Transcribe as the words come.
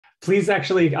Please,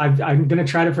 actually, I'm going to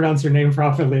try to pronounce your name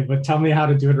properly, but tell me how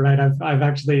to do it right. I've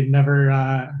actually never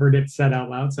heard it said out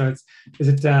loud. So is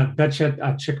it Behcet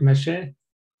Acıkmese?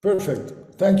 Perfect.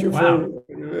 Thank you for Wow.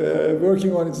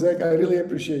 working on it, Zach. I really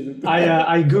appreciate it.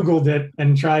 I Googled it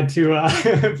and tried to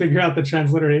figure out the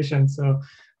transliteration. So,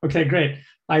 okay, great.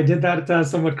 I did that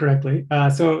somewhat correctly.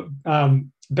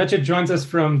 Bechet joins us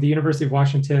from the University of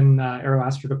Washington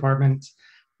Aeroastro Department.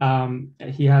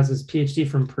 He has his PhD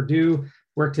from Purdue,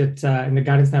 worked at in the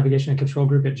Guidance, Navigation, and Control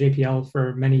Group at JPL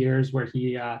for many years, where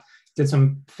he did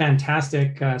some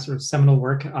fantastic sort of seminal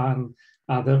work on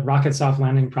the rocket soft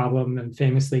landing problem, and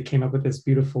famously came up with this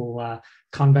beautiful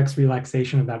convex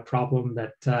relaxation of that problem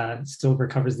that still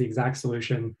recovers the exact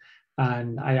solution.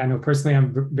 And I know personally,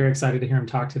 I'm very excited to hear him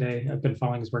talk today. I've been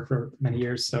following his work for many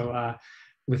years. So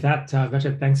with that,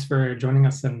 Bechet, thanks for joining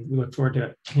us, and we look forward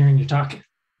to hearing you talk.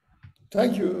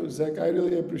 Thank you, Zach. I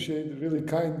really appreciate the really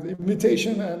kind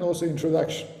invitation and also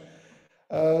introduction.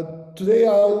 Today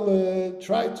I'll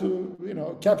try to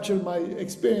capture my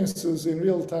experiences in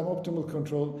real-time optimal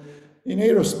control in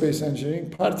aerospace engineering,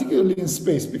 particularly in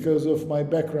space, because of my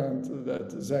background that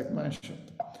Zach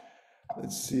mentioned.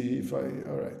 Let's see if all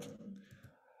right.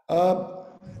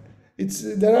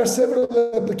 There are several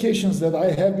applications that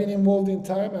I have been involved in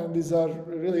time, and these are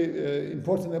really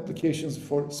important applications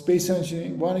for space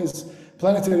engineering. One is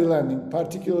planetary landing,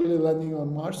 particularly landing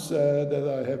on Mars, that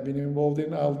I have been involved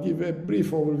in. I'll give a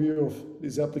brief overview of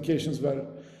these applications where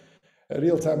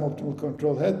real-time optimal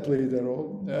control had played a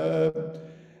role.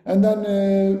 And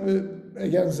then,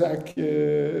 again, Zach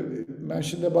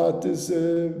mentioned about this.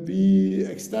 We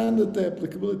extended the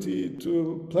applicability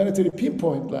to planetary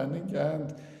pinpoint landing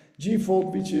and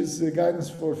G-fold, which is guidance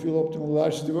for fuel optimal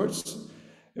large diverts.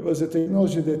 It was a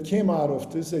technology that came out of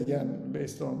this, again,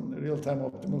 based on real-time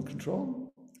optimal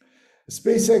control.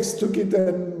 SpaceX took it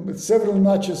several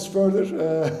notches further,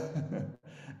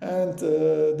 and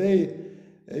they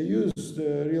used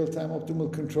real-time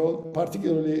optimal control.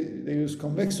 Particularly, they use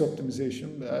convex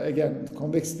optimization. Again,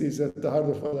 convexity is at the heart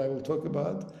of what I will talk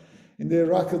about in their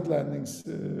rocket landings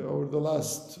over the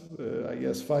last, I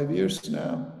guess, 5 years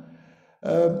now.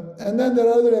 And then there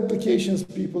are other applications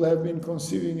people have been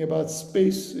conceiving about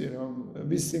space,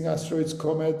 visiting asteroids,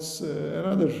 comets, and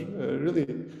other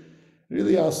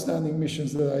really outstanding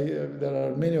missions that there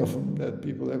are many of them that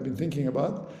people have been thinking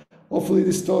about. Hopefully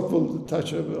this talk will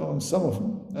touch on some of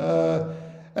them.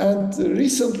 And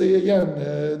recently, again,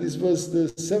 this was the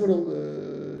several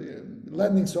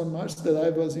landings on Mars that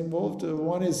I was involved.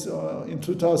 One is in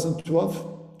 2012,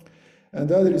 and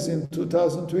the other is in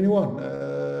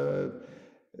 2021.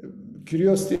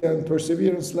 Curiosity and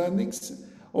Perseverance landings.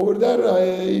 Over there,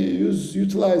 I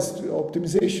utilized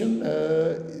optimization.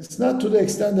 It's not to the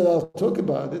extent that I'll talk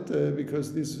about it,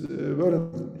 because these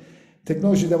weren't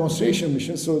technology demonstration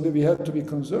missions, so that we had to be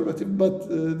conservative. But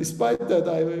despite that,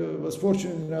 I was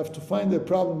fortunate enough to find a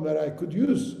problem where I could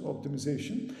use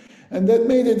optimization, and that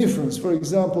made a difference. For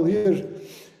example, here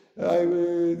I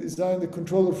designed the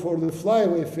controller for the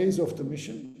flyaway phase of the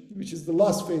mission, which is the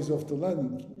last phase of the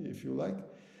landing, if you like.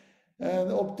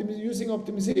 And using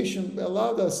optimization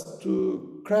allowed us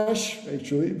to crash,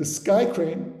 actually, the sky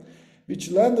crane,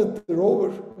 which landed the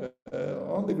rover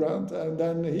on the ground, and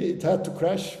then it had to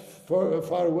crash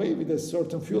far away with a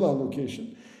certain fuel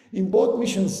allocation. In both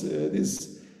missions,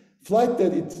 this flight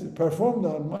that it performed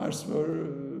on Mars were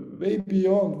way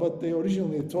beyond what they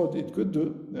originally thought it could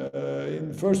do. In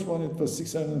the first one, it was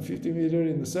 650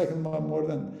 meters. In the second one, more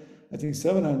than, I think,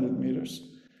 700 meters.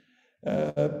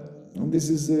 And this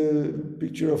is a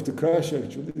picture of the crash,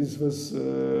 actually. This was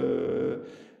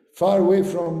far away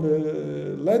from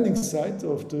the landing site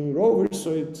of the rover,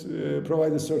 so it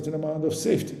provided a certain amount of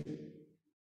safety.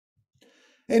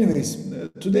 Anyways,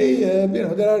 today,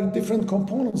 there are different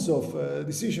components of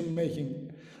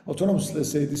decision-making, autonomous,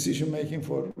 let's say, decision-making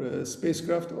for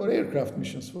spacecraft or aircraft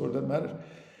missions, for that matter.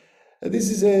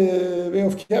 This is a way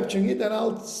of capturing it, and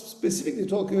I'll specifically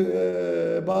talk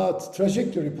about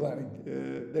trajectory planning.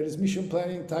 There is mission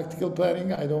planning, tactical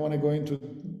planning. I don't want to go into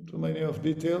too many of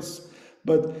details,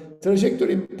 but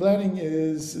trajectory planning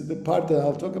is the part that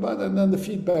I'll talk about, and then the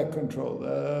feedback control.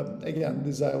 Again,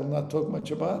 this I will not talk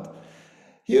much about.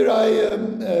 Here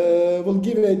I will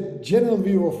give a general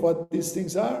view of what these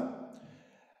things are.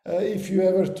 If you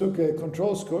ever took a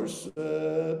controls course,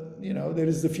 there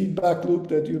is the feedback loop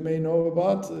that you may know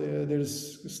about.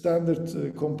 There's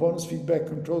standard components, feedback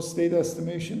control, state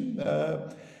estimation.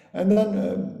 And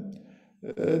then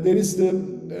there is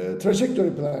the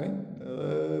trajectory planning.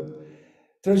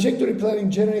 Trajectory planning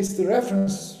generates the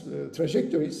reference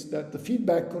trajectories that the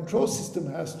feedback control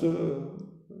system has to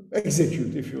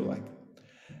execute, if you like.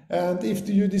 And if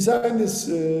you design this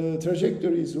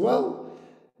trajectories well,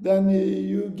 then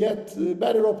you get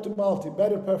better optimality,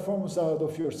 better performance out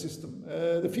of your system.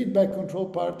 The feedback control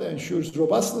part ensures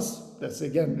robustness. That's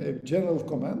again a general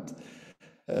comment,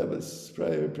 but it's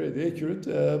pretty accurate.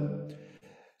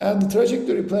 And the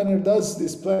trajectory planner does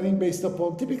this planning based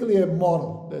upon typically a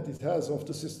model that it has of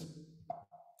the system.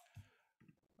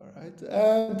 All right,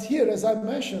 and here, as I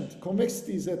mentioned,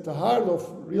 convexity is at the heart of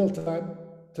real-time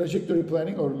trajectory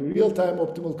planning or real-time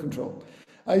optimal control.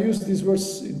 I use these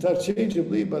words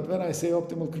interchangeably, but when I say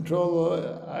optimal control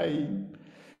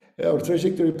or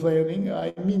trajectory planning,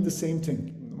 I mean the same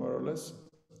thing, more or less.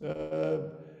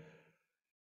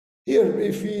 Here,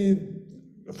 if we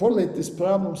formulate these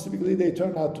problems, typically they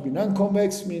turn out to be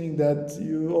non-convex, meaning that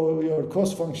your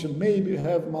cost function may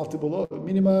have multiple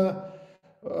minima,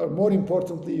 or more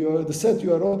importantly, the set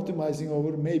you are optimizing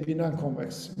over may be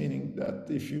non-convex, meaning that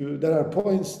if there are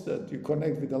points that you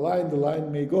connect with the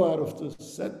line may go out of the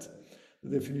set,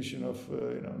 the definition of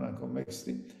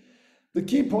non-convexity. The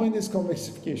key point is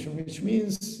convexification, which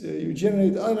means you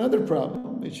generate another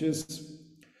problem, which is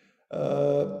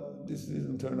this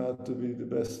didn't turn out to be the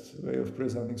best way of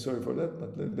presenting, sorry for that,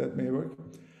 but that may work.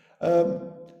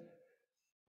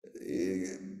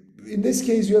 In this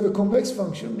case, you have a convex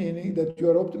function, meaning that you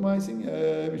are optimizing,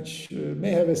 which may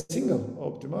have a single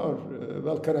optima or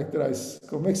well-characterized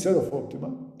convex set of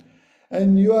optima.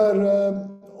 And you are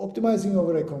optimizing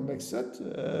over a convex set.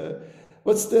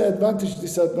 What's the advantage,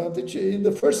 disadvantage? In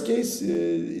the first case,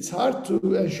 it's hard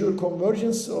to ensure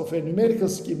convergence of a numerical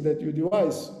scheme that you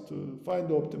devise to find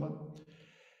the optima.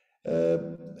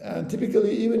 And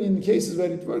typically, even in cases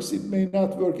where it works, it may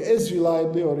not work as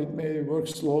reliably or it may work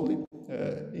slowly.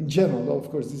 In general,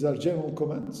 of course, these are general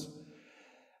comments.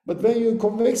 But when you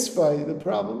convexify the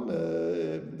problem,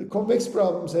 the convex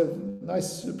problems have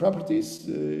nice properties.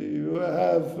 You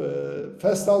have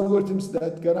fast algorithms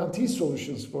that guarantee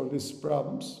solutions for these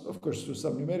problems, of course, to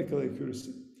some numerical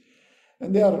accuracy.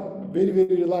 And they are very,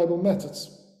 very reliable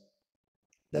methods.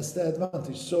 That's the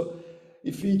advantage. So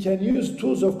if we can use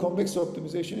tools of convex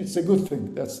optimization, it's a good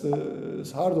thing. That's the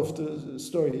heart of the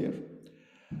story here.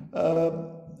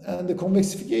 And the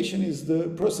convexification is the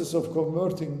process of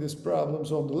converting these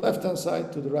problems on the left-hand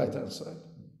side to the right-hand side.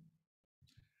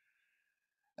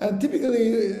 And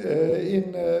typically,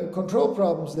 in control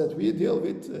problems that we deal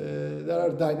with, there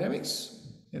are dynamics.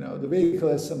 The vehicle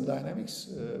has some dynamics.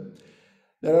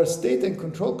 There are state and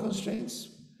control constraints.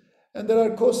 And there are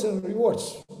costs and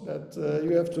rewards that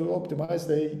you have to optimize.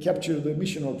 They capture the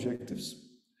mission objectives.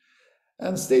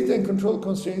 And state and control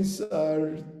constraints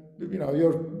are,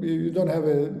 you don't have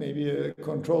maybe a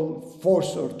control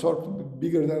force or torque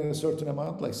bigger than a certain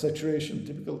amount, like saturation,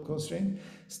 typical constraint.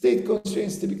 State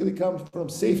constraints typically come from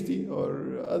safety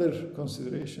or other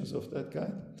considerations of that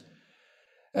kind.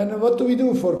 And what do we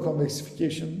do for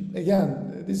convexification?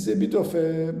 Again, this is a bit of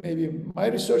maybe my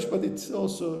research, but it's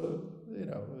also,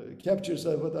 captures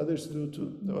what others do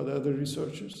too, what other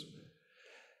researchers.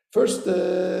 First,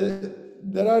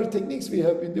 there are techniques we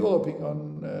have been developing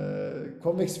on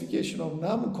convexification of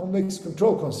non-convex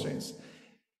control constraints.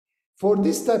 For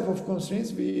this type of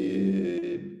constraints,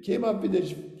 we came up with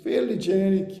a fairly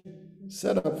generic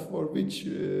setup for which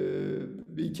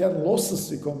we can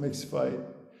losslessly convexify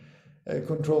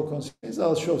control constraints.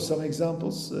 I'll show some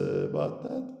examples about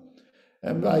that.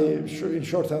 And in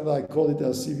shorthand, I call it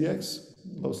as CVX,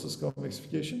 lossless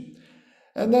convexification.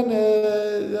 And then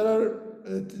there are,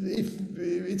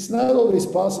 it's not always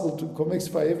possible to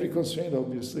convexify every constraint,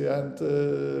 obviously, and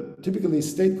typically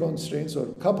state constraints or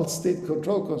coupled state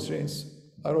control constraints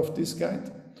are of this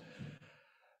kind.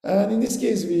 And in this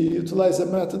case, we utilize a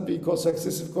method we call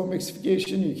successive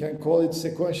convexification. You can call it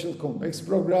sequential convex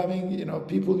programming.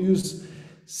 People use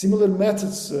similar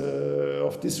methods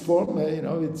of this form.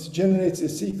 It generates a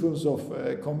sequence of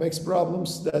convex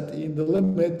problems that in the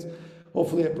limit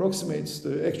hopefully approximates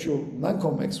the actual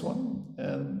non-convex one.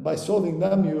 And by solving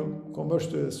them, you converge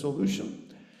to a solution.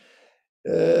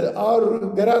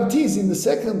 Our guarantees in the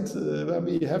second, when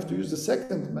we have to use the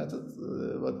second method,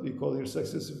 what we call here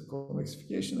successive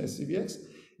convexification, SCVX,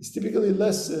 is typically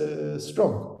less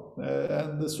strong.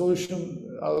 And the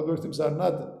solution algorithms are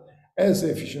not as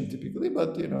efficient typically,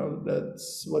 but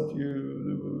that's what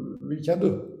we can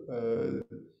do.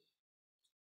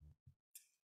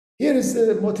 Here is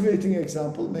a motivating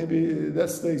example. Maybe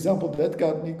that's the example that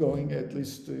got me going, at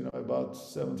least about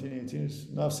 17, 18 years,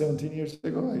 now 17 years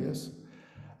ago, I guess.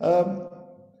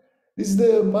 This is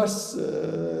the Mars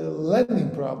landing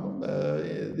problem.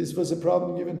 This was a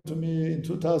problem given to me in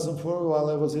 2004 while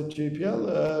I was at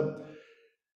JPL.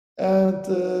 And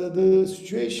the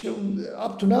situation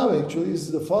up to now actually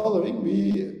is the following.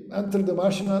 We enter the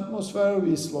Martian atmosphere,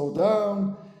 we slow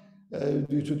down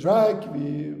due to drag,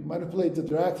 we manipulate the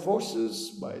drag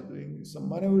forces by doing some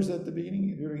maneuvers at the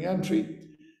beginning during entry.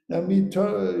 Then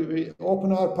we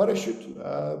open our parachute.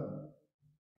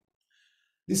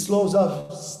 This slows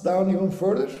us down even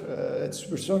further at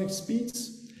supersonic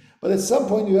speeds. But at some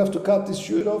point you have to cut this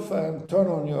chute off and turn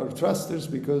on your thrusters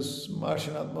because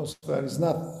Martian atmosphere is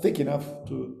not thick enough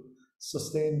to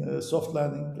sustain a soft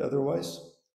landing otherwise.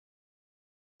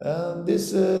 And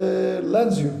this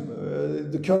lands you.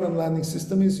 The current landing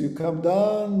system is you come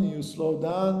down, you slow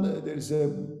down, there is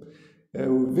a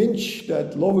winch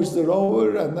that lowers the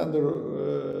rover, and then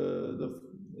the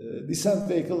descent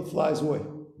vehicle flies away.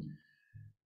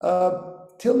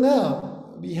 Till now,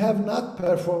 we have not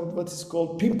performed what is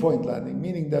called pinpoint landing,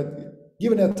 meaning that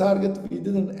given a target, we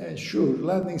didn't ensure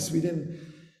landings within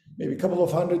maybe a couple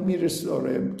of 100 meters or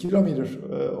a kilometer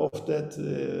of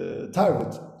that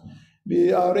target.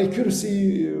 Our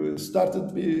accuracy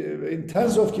started in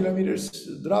tens of kilometers,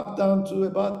 dropped down to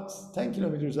about 10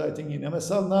 kilometers, I think, in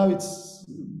MSL. Now it's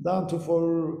down to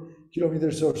 4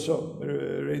 kilometers or so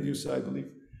radius, I believe.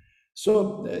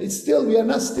 So it's still, we are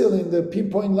not still in the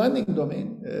pinpoint landing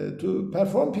domain. To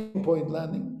perform pinpoint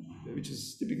landing, which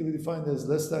is typically defined as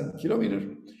less than a kilometer,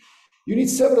 you need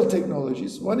several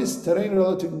technologies. One is terrain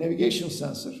relative navigation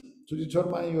sensor to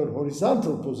determine your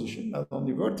horizontal position, not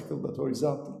only vertical, but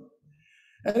horizontal.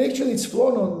 And actually it's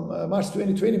flown on Mars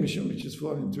 2020 mission, which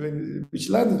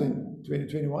landed in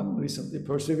 2021 recently,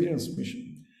 Perseverance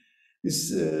mission. This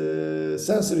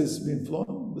sensor has been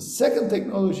flown. The second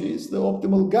technology is the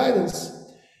optimal guidance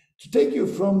to take you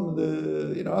from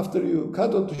the, after you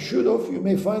cut off the chute off, you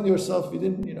may find yourself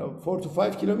within, 4 to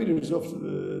 5 kilometers of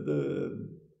the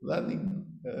landing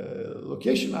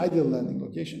location, ideal landing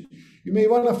location. You may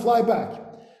want to fly back.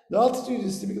 The altitude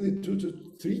is typically 2 to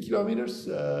 3 kilometers.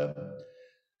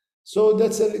 So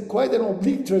that's quite an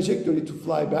oblique trajectory to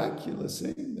fly back, let's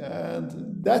say,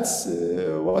 and that's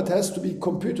what has to be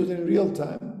computed in real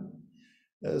time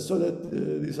so that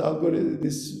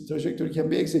this trajectory can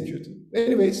be executed.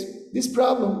 Anyways, this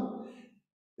problem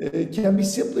can be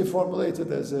simply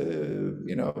formulated as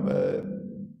a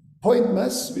point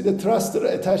mass with a thruster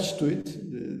attached to it.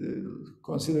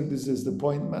 Consider this as the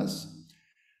point mass.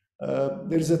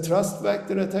 There is a thrust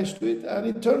vector attached to it, and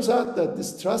it turns out that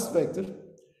this thrust vector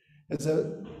has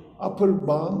an upper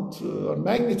bound on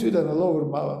magnitude and a lower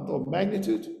bound on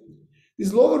magnitude.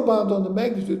 This lower bound on the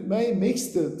magnitude makes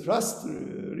the thrust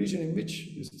region in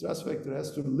which this thrust vector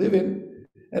has to live in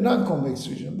a non-convex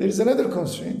region. There is another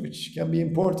constraint which can be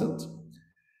important.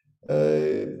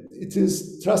 It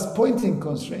is thrust pointing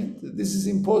constraint. This is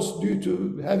imposed due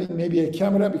to having maybe a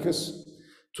camera, because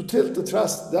to tilt the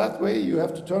thrust that way, you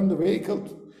have to turn the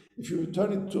vehicle. If you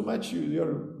turn it too much,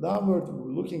 your downward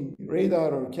looking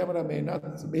radar or camera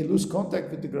may lose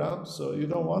contact with the ground, so you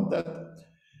don't want that.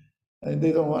 And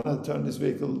they don't want to turn this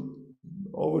vehicle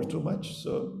over too much.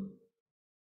 So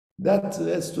that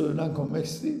adds to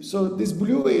non-convexity. So this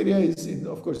blue area is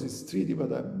of course, it's 3D,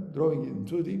 but I'm drawing it in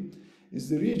 2D, is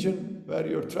the region where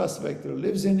your thrust vector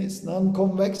lives in. It's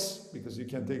non-convex because you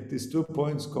can take these 2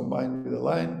 points combined with a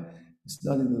line. It's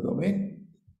not in the domain.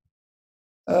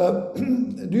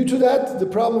 Due to that, the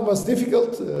problem was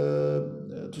difficult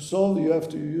to solve. You have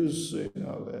to use a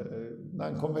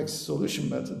non-convex solution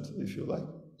method, if you like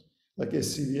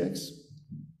SCDX.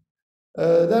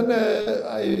 Then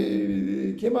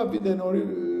I came up with a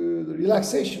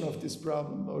relaxation of this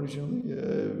problem originally,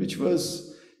 which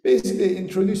was basically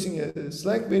introducing a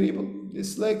slack variable.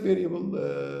 This slack variable,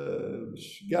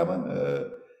 gamma,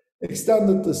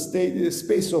 extended the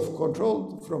space of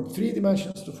control from 3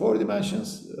 dimensions to 4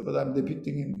 dimensions, but I'm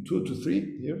depicting in 2 to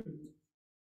 3 here.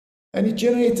 And it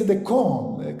generated a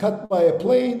cone cut by a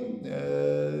plane.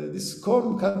 This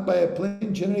cone cut by a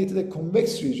plane generated a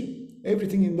convex region.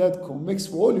 Everything in that convex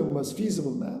volume was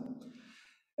feasible now.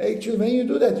 Actually, when you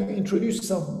do that, you introduce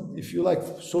some, if you like,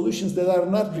 solutions that are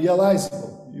not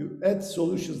realizable. You add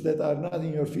solutions that are not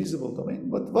in your feasible domain.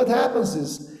 But what happens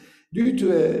is, due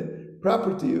to a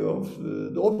property of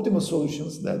the optimal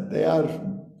solutions, that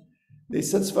they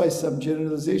satisfy some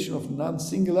generalization of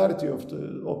non-singularity of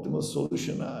the optimal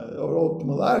solution or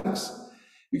optimal arcs,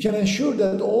 you can ensure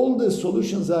that all the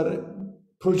solutions are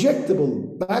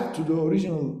projectable back to the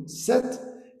original set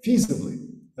feasibly,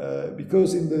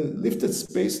 because in the lifted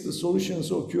space, the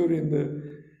solutions occur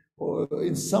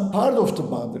in some part of the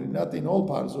boundary, not in all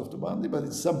parts of the boundary, but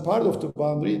in some part of the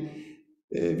boundary,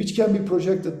 which can be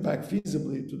projected back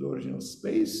feasibly to the original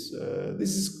space. This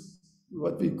is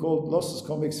what we call lossless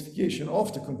convexification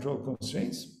of the control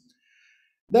constraints.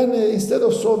 Then instead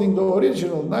of solving the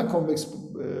original non-convex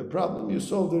problem, you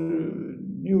solve the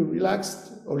new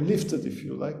relaxed or lifted, if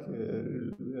you like,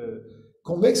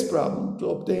 convex problem to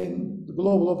obtain the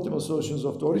global optimal solutions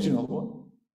of the original one.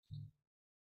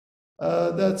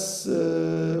 That's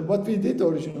what we did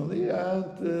originally, and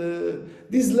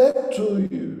this led to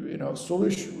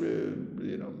solution,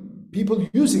 people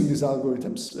using these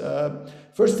algorithms.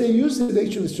 First, they used it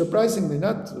actually surprisingly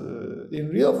not in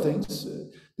real things.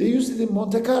 They used it in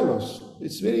Monte Carlos.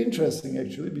 It's very interesting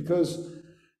actually because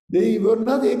they were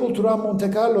not able to run Monte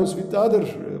Carlos with other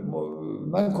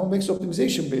non-convex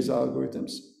optimization-based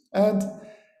algorithms, and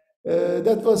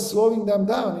that was slowing them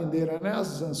down in their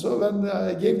analysis. And so when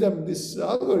I gave them this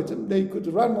algorithm, they could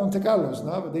run Monte Carlos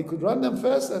now. They could run them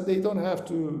fast, and they don't have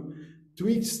to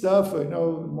tweak stuff.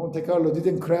 Monte Carlo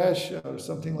didn't crash or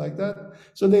something like that.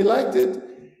 So they liked it.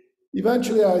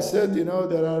 Eventually, I said,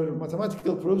 there are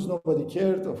mathematical proofs. Nobody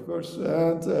cared, of course.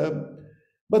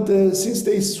 But since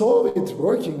they saw it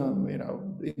working on,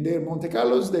 in their Monte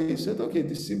Carlos, they said, okay,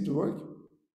 this seemed to work.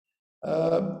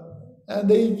 And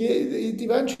it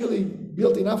eventually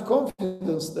built enough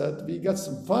confidence that we got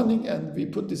some funding and we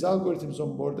put these algorithms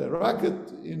on board a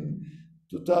rocket in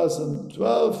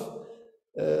 2012.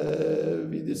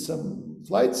 We did some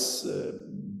flights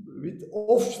with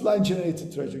offline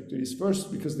generated trajectories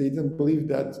first because they didn't believe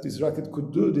that this rocket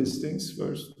could do these things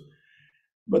first.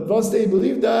 But once they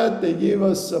believed that, they gave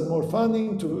us some more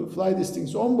funding to fly these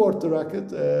things on board the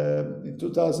rocket in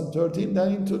 2013.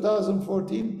 Then in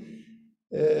 2014,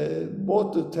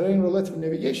 both the terrain relative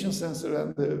navigation sensor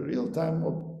and the real-time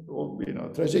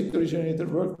trajectory generator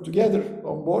work together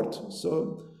on board.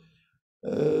 So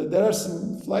there are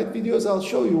some flight videos. I'll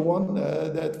show you one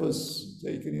that was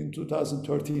taken in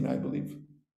 2013, I believe.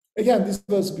 Again, this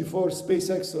was before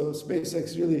SpaceX, so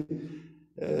SpaceX really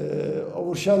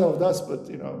overshadowed us, but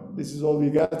this is all we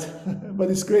got. But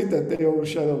it's great that they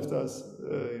overshadowed us,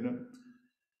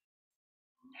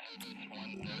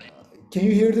 Can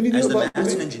you hear the video? As the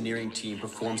mass and engineering team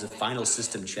performs the final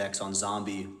system checks on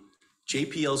Zombie,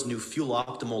 JPL's new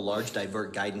fuel-optimal large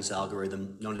divert guidance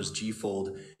algorithm, known as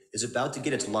G-Fold, is about to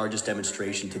get its largest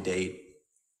demonstration to date.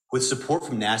 With support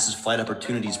from NASA's Flight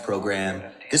Opportunities Program,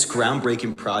 this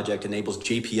groundbreaking project enables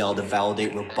JPL to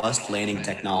validate robust landing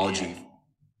technology.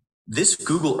 This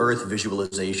Google Earth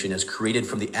visualization is created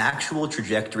from the actual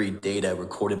trajectory data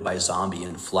recorded by Zombie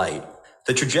in flight.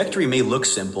 The trajectory may look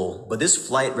simple, but this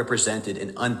flight represented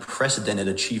an unprecedented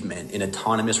achievement in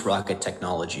autonomous rocket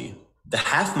technology. The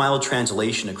half-mile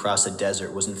translation across the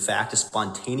desert was in fact a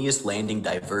spontaneous landing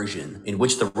diversion in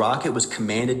which the rocket was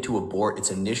commanded to abort its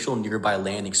initial nearby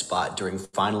landing spot during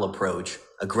final approach,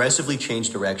 aggressively change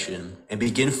direction, and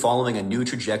begin following a new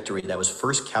trajectory that was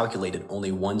first calculated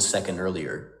only 1 second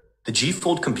earlier. The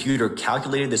G-Fold computer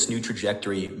calculated this new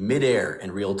trajectory mid-air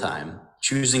in real time,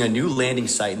 choosing a new landing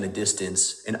site in the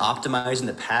distance and optimizing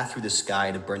the path through the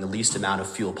sky to burn the least amount of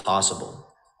fuel possible.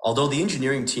 Although the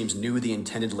engineering teams knew the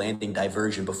intended landing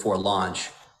diversion before launch,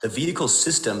 the vehicle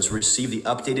systems received the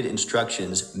updated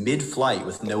instructions mid-flight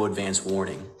with no advance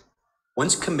warning.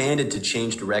 Once commanded to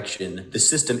change direction, the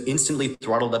system instantly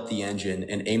throttled up the engine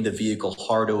and aimed the vehicle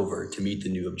hard over to meet the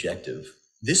new objective.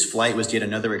 This flight was yet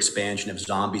another expansion of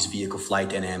Zombie's vehicle flight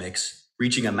dynamics,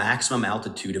 reaching a maximum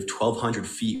altitude of 1,200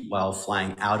 feet while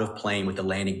flying out of plane with the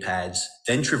landing pads,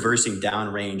 then traversing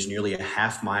downrange nearly a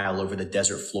half mile over the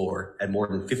desert floor at more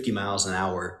than 50 miles an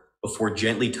hour before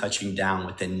gently touching down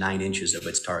within 9 inches of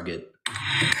its target.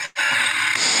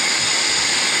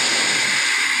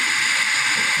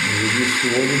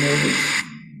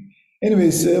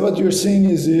 Anyways, what you're seeing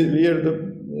is here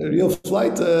the real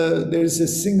flight. There is a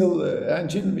single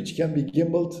engine which can be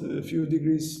gimbaled a few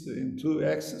degrees in 2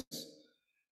 axes.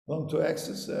 Along 2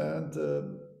 axes, and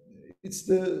it's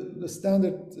the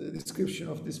standard description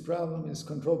of this problem is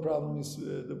control problem is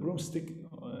the broomstick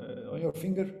on your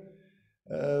finger.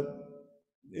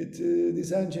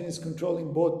 This engine is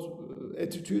controlling both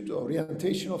attitude,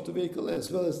 orientation of the vehicle,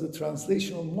 as well as the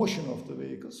translational motion of the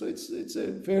vehicle. So it's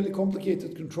a fairly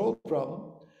complicated control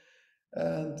problem,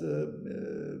 and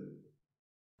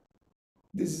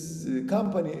this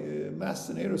company,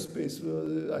 Maston Aerospace,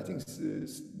 I think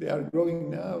they are growing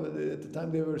now. At the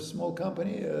time, they were a small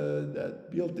company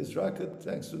that built this rocket.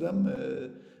 Thanks to them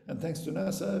and thanks to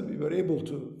NASA, we were able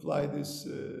to fly this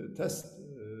test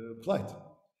flight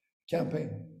campaign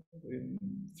in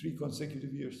 3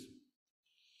 consecutive years.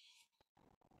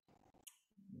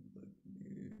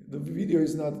 The video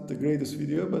is not the greatest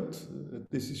video, but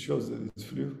this shows that it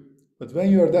flew. But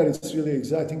when you are there, it's really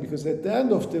exciting because at the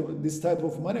end of this type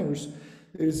of maneuvers,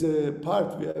 there is a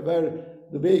part where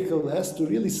the vehicle has to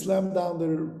really slam down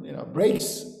the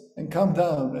brakes and come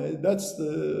down. That's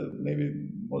the maybe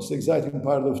most exciting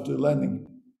part of the landing.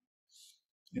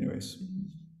 Anyways,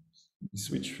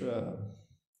 switch.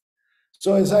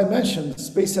 So as I mentioned,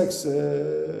 SpaceX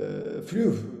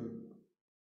flew.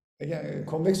 Again,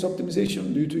 convex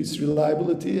optimization due to its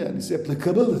reliability and its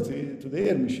applicability to the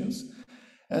air missions.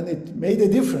 And it made a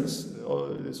difference.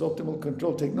 This optimal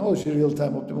control technology,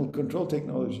 real-time optimal control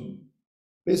technology,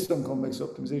 based on convex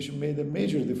optimization, made a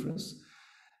major difference.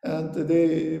 And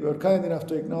they were kind enough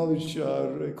to acknowledge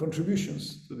our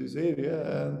contributions to this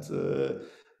area. And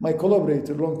my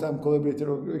collaborator, long-time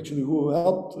collaborator, actually, who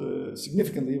helped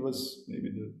significantly, was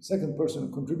maybe the second person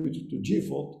who contributed to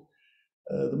G-Fold.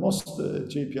 The most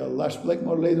JPL, Lars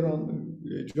Blackmore, later on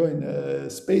joined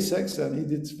SpaceX, and he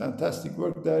did fantastic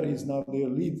work there. He's now their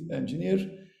lead engineer,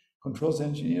 controls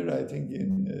engineer, I think,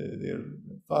 in their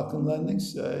Falcon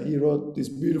landings. He wrote this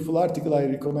beautiful article I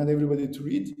recommend everybody to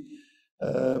read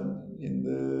in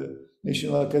the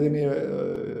National Academy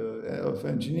of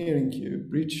Engineering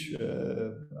Bridge,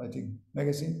 I think,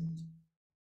 magazine.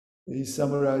 He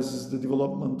summarizes the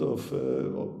development of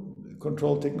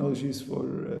control technologies for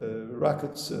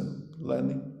rockets and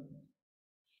landing.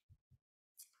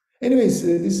 Anyways,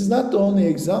 this is not the only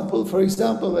example. For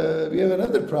example, we have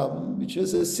another problem, which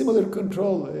is a similar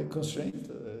control constraint.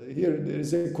 Here there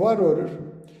is a quad rotor,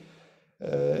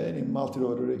 any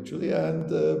multi-rotor actually, and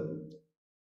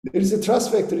there is a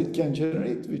thrust vector it can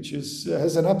generate, which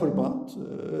has an upper bound.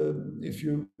 If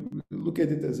you look at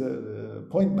it as a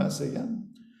point mass again.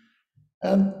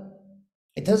 And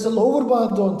it has a lower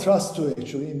bound on thrust too,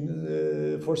 actually,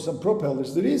 for some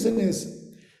propellers. The reason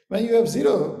is when you have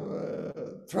zero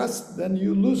thrust, then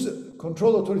you lose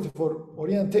control authority for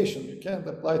orientation. You can't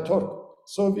apply torque.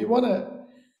 So we want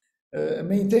to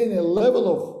maintain a level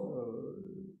of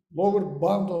lower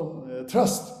bound on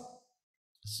thrust.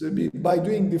 So by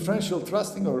doing differential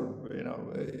thrusting, or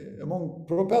among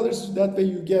propellers, that way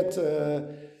you get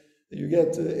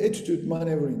attitude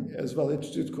maneuvering as well,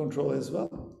 attitude control as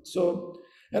well. So.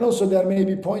 And also there may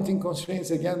be pointing constraints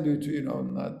again due to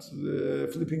not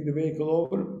flipping the vehicle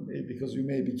over, because you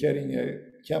may be carrying a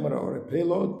camera or a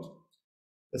payload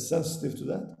that's sensitive to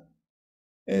that.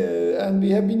 And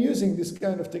we have been using this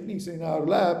kind of techniques in our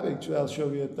lab. Actually, I'll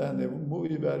show you at the end a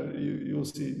movie where you'll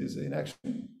see this in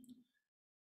action.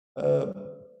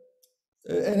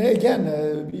 And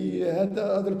again, we had the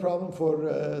other problem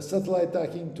for satellite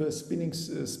docking to a spinning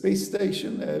space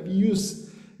station. We use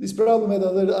this problem had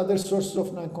other sources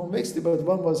of non-convexity, but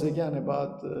one was again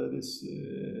about this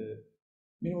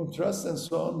minimum thrust and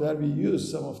so on. There we use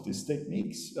some of these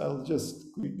techniques. I'll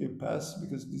just quickly pass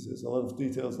because this has a lot of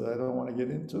details that I don't want to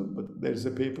get into, but there's a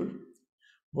paper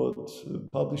both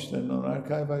published and on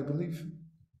archive, I believe.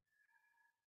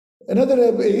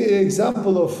 Another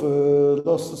example of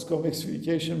lossless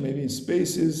convexification, maybe in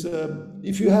space, is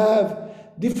if you have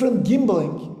different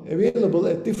gimbaling available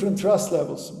at different thrust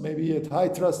levels. Maybe at high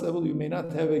thrust level, you may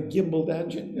not have a gimbaled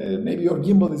engine. Maybe your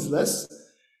gimbal is less,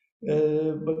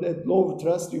 but at low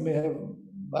thrust, you may have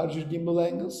larger gimbal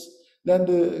angles. Then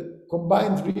the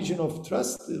combined region of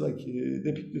thrust, like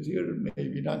depicted here, may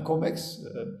be non-convex.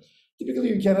 Typically,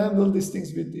 you can handle these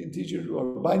things with integer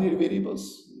or binary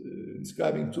variables,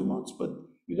 describing two modes, but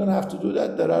you don't have to do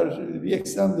that. We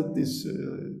extended these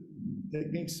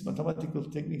techniques, mathematical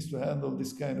techniques, to handle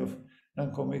this kind of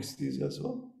non-convexities as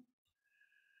well.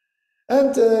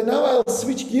 And now I'll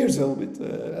switch gears a little bit,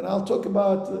 and I'll talk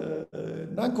about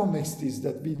non-convexities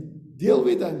that we deal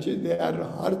with, and they are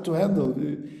hard to handle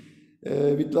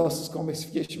with lossless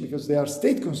convexification because they are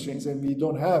state constraints, and we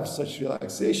don't have such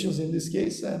relaxations in this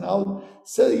case. And I'll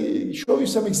show you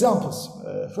some examples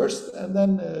first, and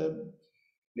then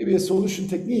maybe a solution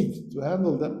technique to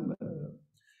handle them.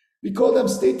 We call them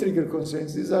state trigger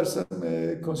constraints. These are some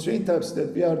constraint types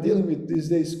that we are dealing with these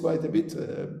days quite a bit,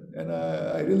 and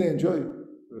I really enjoy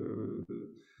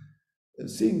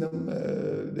seeing them.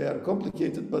 They are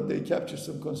complicated, but they capture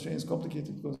some constraints,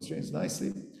 complicated constraints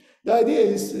nicely. The idea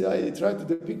is, I try to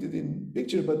depict it in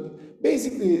picture, but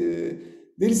basically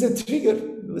there is a trigger.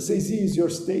 Let's say Z is your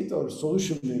state or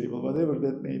solution variable, whatever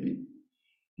that may be.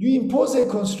 You impose a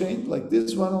constraint like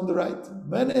this one on the right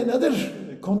when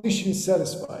another condition is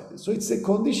satisfied. So it's a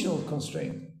conditional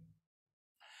constraint.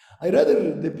 I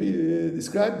rather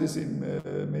describe this in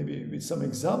maybe with some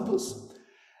examples.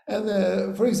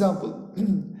 And for example,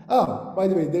 by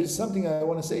the way, there is something I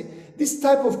want to say. This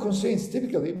type of constraints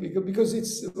typically, because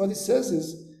it's what it says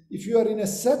is, if you are in a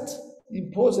set,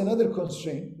 impose another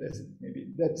constraint, maybe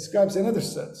that describes another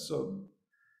set. So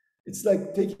it's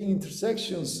like taking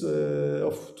intersections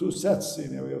of two sets,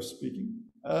 in a way of speaking.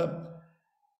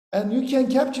 And you can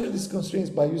capture these constraints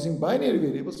by using binary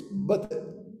variables, but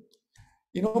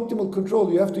in optimal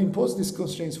control, you have to impose these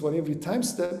constraints for every time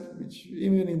step, which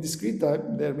even in discrete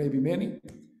time, there may be many.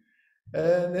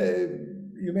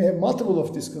 And you may have multiple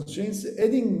of these constraints.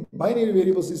 Adding binary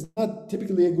variables is not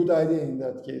typically a good idea in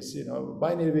that case. You know,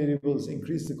 binary variables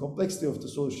increase the complexity of the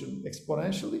solution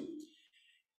exponentially.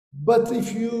 But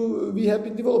if we have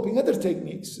been developing other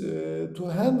techniques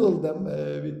to handle them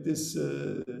with this,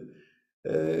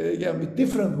 again, with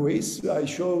different ways. I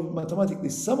show mathematically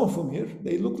some of them here.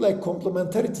 They look like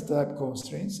complementarity type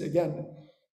constraints. Again,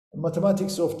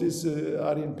 mathematics of this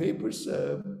are in papers.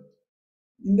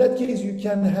 In that case, you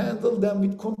can handle them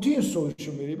with continuous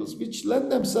solution variables, which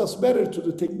lend themselves better to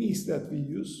the techniques that we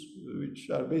use, which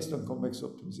are based on convex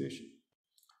optimization.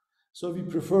 So we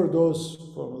prefer those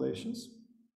formulations.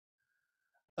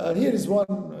 Here is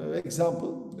one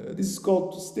example. This is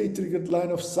called state-triggered line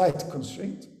of sight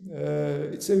constraint.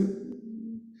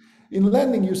 In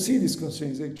landing, you see these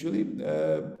constraints actually.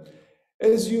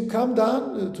 As you come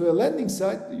down to a landing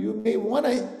site, you may want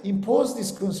to impose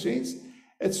these constraints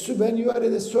when you are at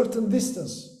a certain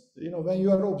distance. You know, when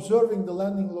you are observing the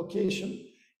landing location,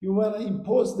 you want to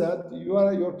impose that.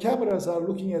 Your cameras are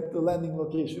looking at the landing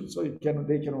location, so they can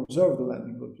observe the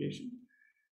landing location.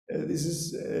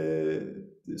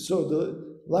 So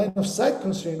the line of sight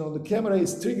constraint on the camera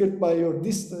is triggered by your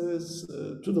distance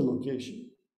to the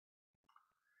location.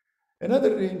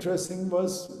 Another interesting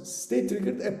was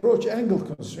state-triggered approach angle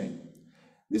constraint.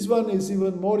 This one is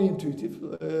even more intuitive.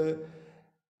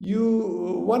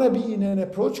 You want to be in an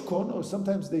approach cone, or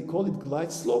sometimes they call it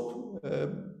glide slope.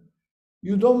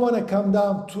 You don't want to come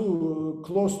down too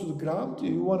close to the ground.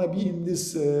 You want to be in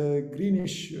this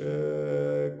greenish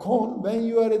cone when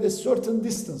you are at a certain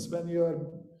distance, when you are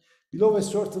below a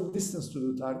certain distance to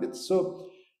the target. So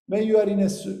when you are in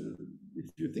if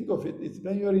you think of it,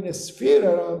 when you are in a sphere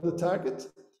around the target,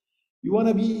 you want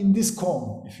to be in this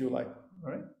cone, if you like,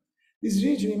 all right? This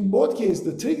region, in both cases,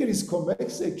 the trigger is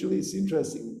convex. Actually, it's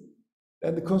interesting.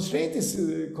 And the constraint is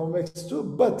convex too,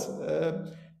 but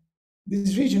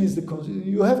this region is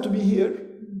you have to be here.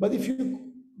 But if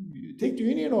you take the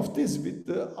union of this with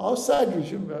the outside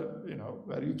region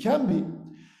where you can be,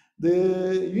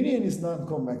 the union is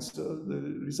non-convex. So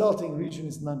the resulting region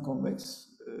is non-convex.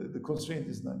 The constraint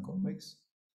is non-convex.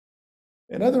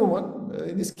 Another one,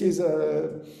 in this case,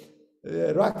 a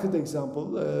rocket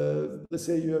example. Let's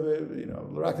say you have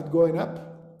a rocket going up.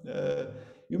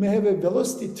 You may have a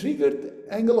velocity-triggered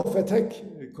angle of attack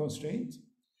constraint.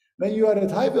 When you are at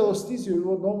high velocities, you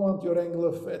don't want your angle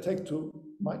of attack too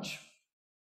much.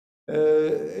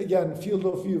 Again, field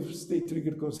of view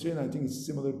state-triggered constraint, I think it's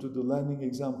similar to the landing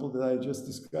example that I just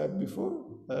described before.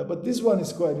 But this one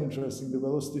is quite interesting, the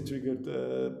velocity-triggered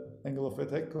angle of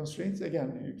attack constraints.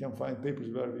 Again, you can find papers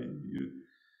where you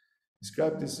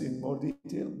describe this in more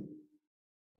detail.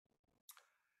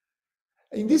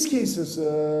 In these cases,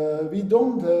 we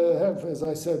don't have, as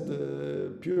I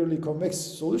said, purely convex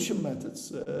solution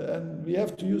methods, and we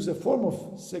have to use a form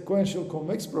of sequential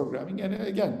convex programming. And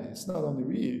again, it's not only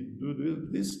we do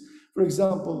this. For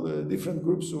example, different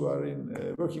groups who are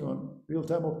working on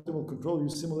real-time optimal control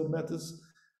use similar methods.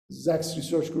 Zach's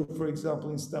research group, for example,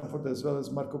 in Stanford, as well as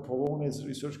Marco Pavone's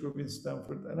research group in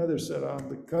Stanford, and others around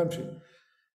the country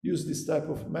use this type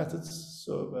of methods.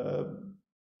 So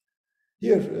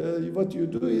here, what you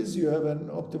do is you have an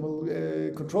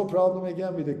optimal control problem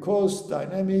again with the cost,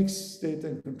 dynamics, state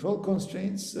and control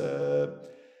constraints.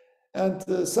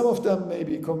 And some of them may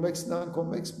be convex,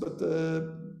 non-convex, but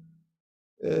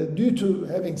due to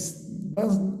having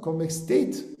non-convex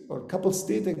state or coupled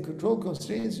state and control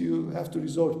constraints, you have to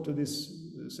resort to these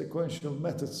sequential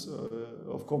methods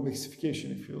of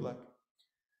convexification, if you like.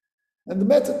 And the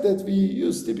method that we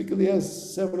use typically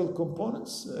has several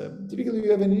components. Typically,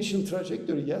 you have an initial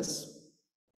trajectory, yes.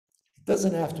 It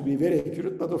doesn't have to be very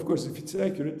accurate, but of course, if it's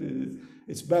accurate,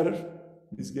 it's better.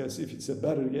 This guess, if it's a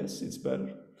better guess, it's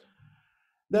better.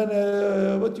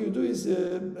 Then what you do is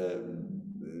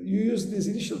you use this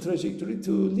initial trajectory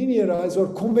to linearize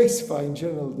or convexify in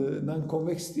general the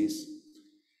non-convexities.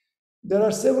 There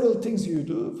are several things you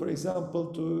do, for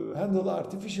example, to handle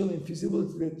artificial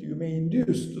infeasibility that you may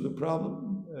induce to the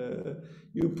problem.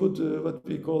 You put what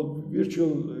we call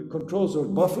virtual controls or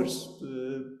buffers.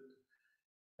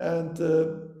 And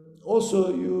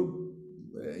also you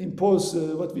impose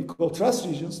what we call trust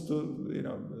regions to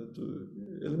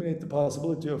eliminate the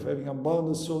possibility of having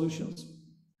unbounded solutions.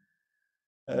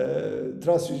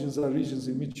 Trust regions are regions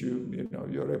in which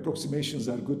your approximations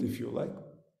are good, if you like.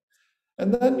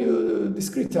 And then you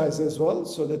discretize as well,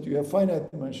 so that you have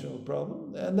finite dimensional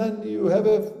problem. And then you have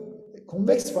a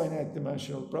convex finite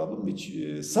dimensional problem, which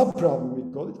sub-problem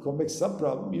we call it, convex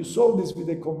sub-problem. You solve this with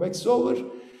a convex solver.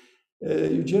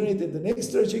 You generated the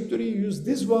next trajectory, you use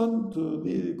this one to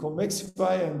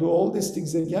convexify and do all these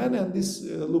things again, and this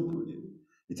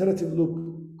iterative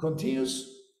loop continues.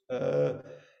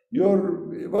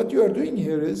 What you are doing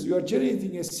here is you are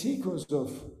generating a sequence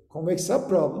of convex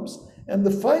subproblems, and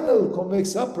the final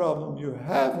convex subproblem you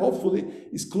have, hopefully,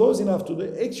 is close enough to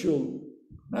the actual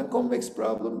non-convex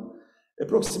problem,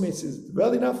 approximates it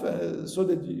well enough so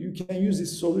that you can use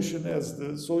this solution as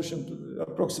the solution to the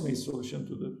approximate solution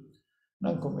to the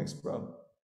non-convex problem.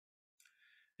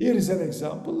 Here is an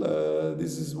example.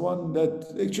 This is one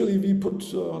that actually we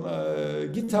put on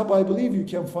GitHub. I believe you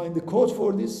can find the code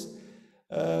for this.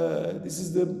 This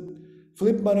is the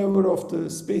flip maneuver of the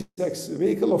SpaceX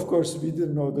vehicle. Of course, we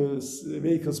didn't know the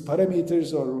vehicle's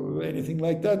parameters or anything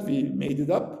like that. We made it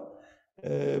up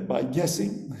by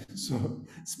guessing. So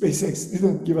SpaceX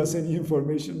didn't give us any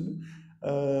information.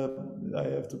 I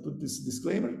have to put this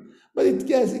disclaimer. But it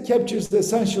captures the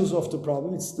essentials of the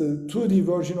problem. It's the 2D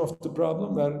version of the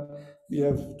problem where we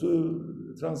have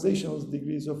 2 translational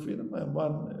degrees of freedom and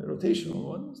 1 rotational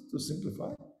one to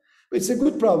simplify. But it's a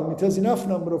good problem. It has enough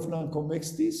number of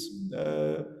non-convexities.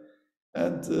 Here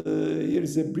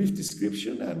is a brief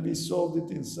description, and we solved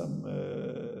it in some,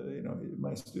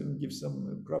 my student gives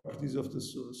some properties of the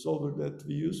solver that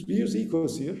we use. We use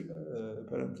Ecos here,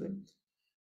 apparently.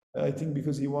 I think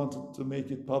because he wanted to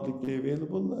make it publicly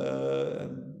available.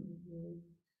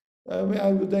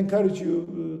 I would encourage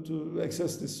you to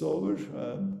access this solver.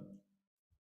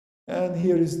 And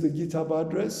here is the GitHub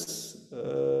address.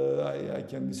 I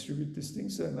can distribute these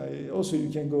things, and you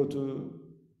can go to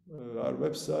our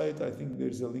website. I think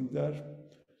there's a link there.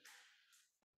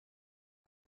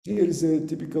 Here is a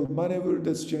typical maneuver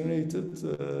that's generated.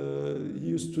 He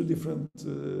used 2 different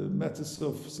methods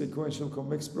of sequential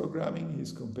convex programming.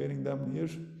 He's comparing them here.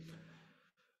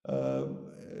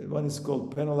 One is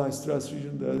called penalized thrust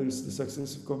region, the other is the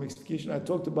successive convexification. I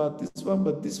talked about this one,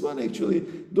 but this one actually,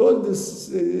 though the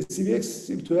CVX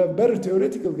seem to have better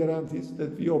theoretical guarantees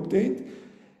that we obtained,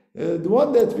 the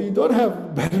one that we don't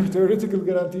have better theoretical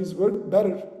guarantees work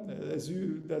better,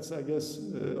 that's I guess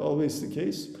always the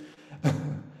case.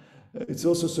 It's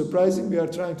also surprising. We are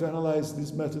trying to analyze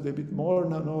this method a bit more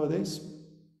nowadays.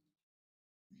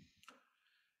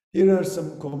 Here are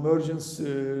some convergence,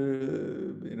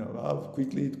 how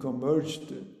quickly it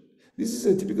converged. This is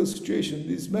a typical situation.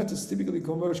 These methods typically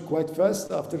converge quite fast.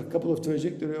 After a couple of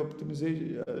trajectory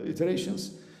optimization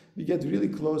iterations, we get really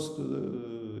close to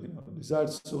the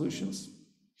desired solutions.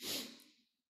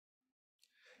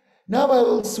 Now I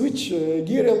will switch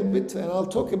gear a little bit, and I'll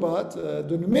talk about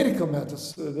the numerical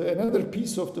methods. Another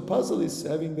piece of the puzzle is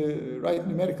having the right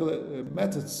numerical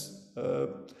methods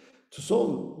to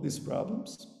solve these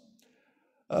problems.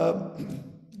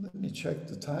 Let me check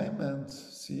the time and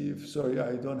see if, sorry,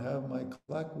 I don't have my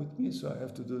clock with me, so I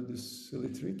have to do this silly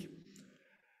trick.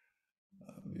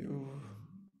 View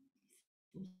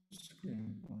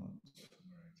screen.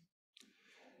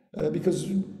 Because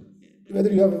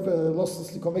whether you have a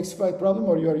losslessly convexified problem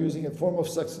or you are using a form of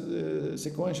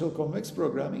sequential convex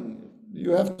programming,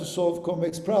 you have to solve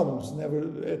convex problems, never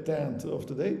at the end of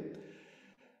the day.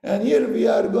 And here we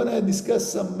are going to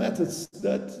discuss some methods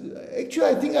that actually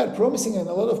I think are promising, and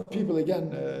a lot of people,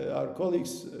 again, our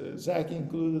colleagues, Zach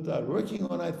included, are working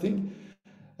on, I think.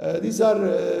 These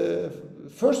are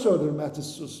first order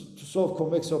methods to solve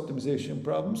convex optimization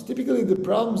problems. Typically the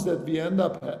problems that we end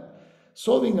up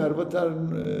solving are what are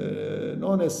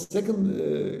known as second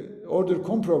order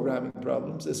comprogramming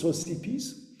problems,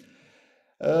 SOCPs.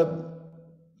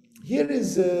 Here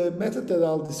is a method that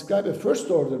I'll describe, a first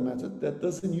order method that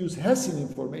doesn't use Hessian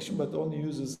information but only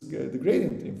uses the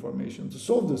gradient information to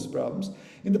solve these problems.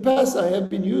 In the past I have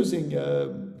been using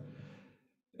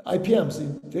IPMs,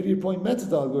 interior point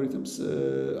method algorithms.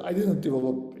 I didn't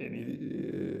develop any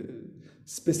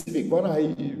specific one.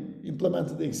 I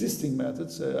implemented existing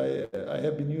methods. I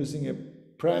have been using a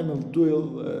primal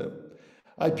dual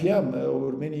IPM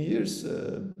over many years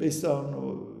based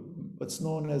on what's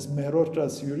known as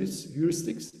Mehrotra's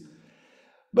heuristics.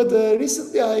 But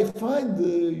recently I find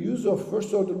the use of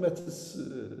first order methods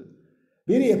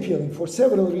very appealing for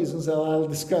several reasons I'll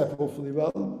describe hopefully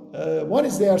well. One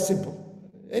is they are simple.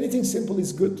 Anything simple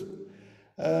is good.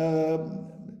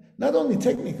 Not only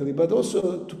technically, but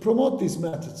also to promote these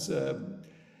methods.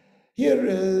 Here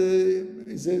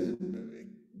is a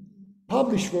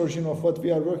published version of what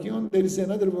we are working on. There is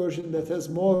another version that has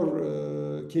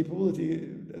more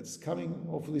capability that's coming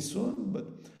hopefully soon. But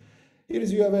Here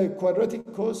is you have a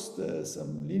quadratic cost,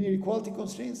 some linear equality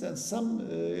constraints, and some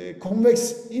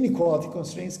convex inequality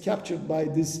constraints captured by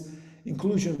these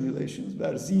inclusion relations,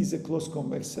 where Z is a closed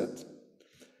convex set.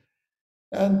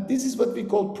 And this is what we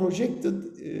call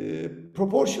projected,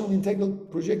 proportional integral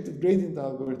projected gradient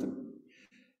algorithm.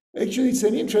 Actually, it's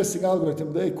an interesting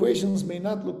algorithm. The equations may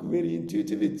not look very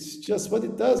intuitive. It's just what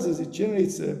it does is it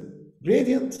generates a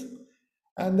gradient,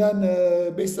 and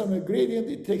then based on a gradient,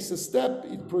 it takes a step,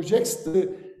 it projects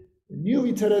the new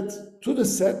iterate to the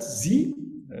set Z,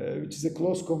 which is a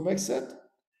closed convex set.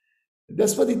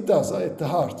 That's what it does at the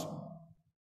heart.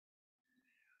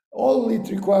 All it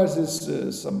requires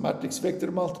is some matrix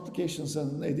vector multiplications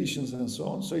and additions and so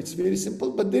on. So it's very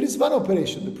simple, but there is one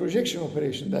operation, the projection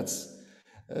operation, that's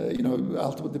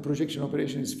ultimately the projection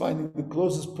operation is finding the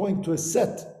closest point to a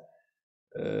set.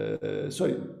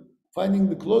 Finding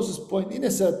the closest point in a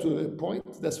set to a point.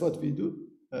 That's what we do.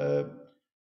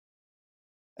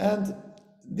 And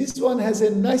this one has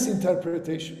a nice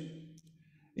interpretation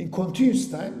in continuous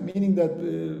time, meaning that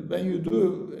when you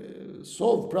do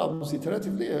solve problems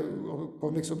iteratively, or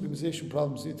convex optimization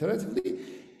problems iteratively,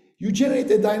 you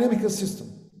generate a dynamical system.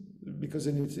 Because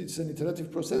it's an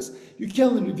iterative process, you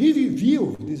can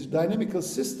view this dynamical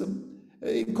system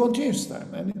in continuous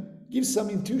time, and it gives some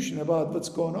intuition about what's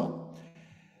going on.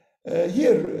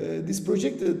 Here, this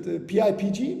projected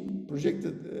PIPG,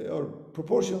 projected or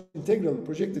proportional integral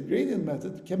projected gradient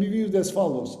method, can be viewed as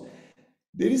follows.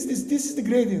 There is this is the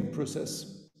gradient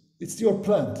process. It's your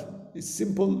plant. It's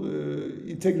simple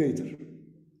integrator,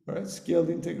 right? Scaled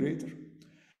integrator.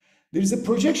 There is a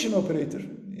projection operator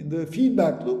in the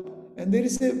feedback loop. And there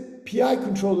is a PI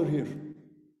controller here,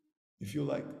 if you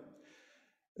like.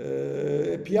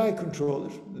 A PI controller.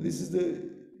 This is the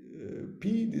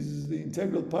P, this is the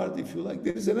integral part, if you like.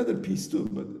 There is another piece too,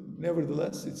 but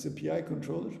nevertheless, it's a PI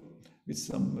controller with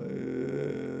some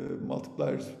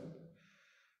multipliers,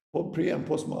 pre and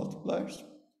post multipliers.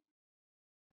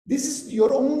 This is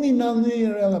your only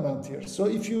nonlinear element here. So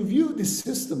if you view this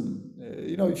system,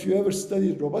 if you ever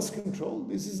studied robust control,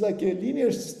 this is like a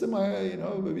linear system,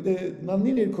 with a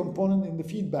nonlinear component in the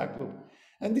feedback loop.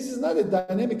 And this is not a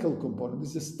dynamical component.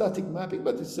 It's a static mapping,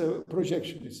 but it's a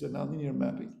projection. It's a nonlinear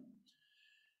mapping.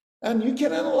 And you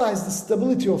can analyze the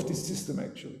stability of this system,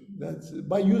 actually,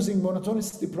 by using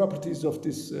monotonicity properties of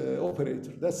this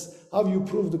operator. That's how you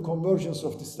prove the convergence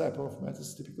of this type of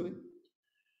methods, typically.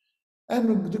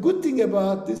 And the good thing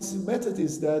about this method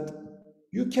is that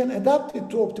you can adapt it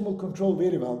to optimal control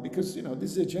very well, because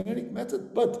this is a generic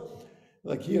method, but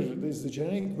like here, this is the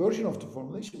generic version of the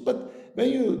formulation. But when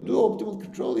you do optimal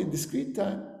control in discrete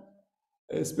time,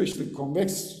 especially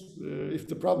convex, if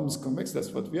the problem is convex,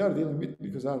 that's what we are dealing with,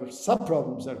 because our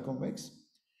sub-problems are convex.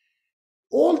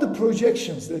 All the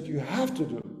projections that you have to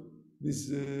do, these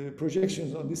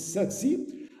projections on this set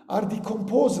C, are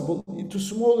decomposable into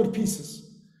smaller pieces.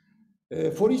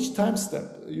 For each time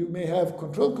step, you may have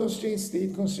control constraints,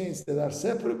 state constraints that are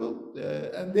separable,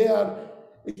 and they are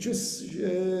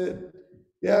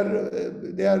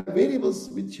variables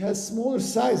which has smaller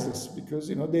sizes, because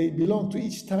they belong to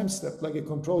each time step. Like a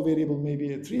control variable may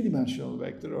be a 3-dimensional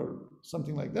vector or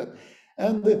something like that,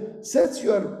 and the sets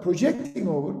you are projecting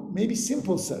over may be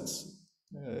simple sets.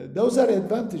 Those are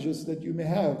advantages that you may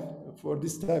have for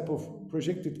this type of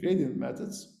projected gradient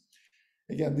methods.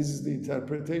 Again, this is the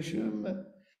interpretation.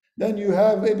 Then you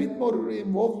have a bit more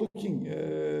involved looking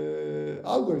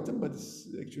algorithm, but it's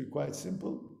actually quite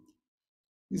simple.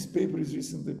 This paper is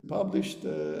recently published,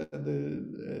 the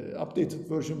updated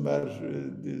version where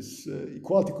these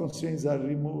equality constraints are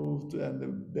removed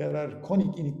and there are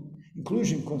conic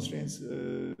inclusion constraints.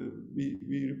 We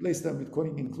replace them with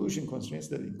conic inclusion constraints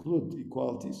that include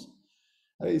equalities.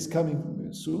 It's coming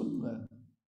soon.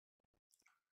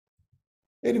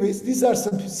 Anyways, these are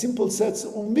some simple sets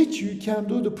on which you can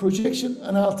do the projection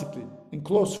analytically in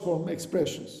closed form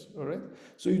expressions. All right,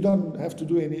 so you don't have to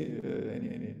do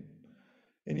any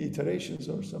iterations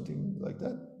or something like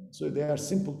that. So they are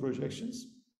simple projections.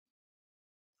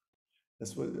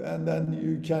 That's what, and then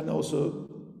you can also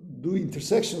do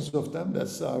intersections of them.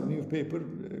 That's our new paper,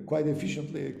 quite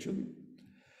efficiently actually.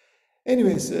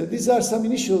 Anyways, these are some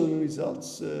initial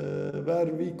results where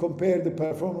we compare the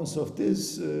performance of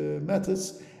these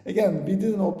methods. Again, we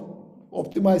didn't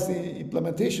optimize the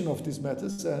implementation of these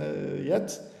methods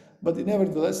yet, but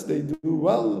nevertheless, they do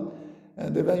well.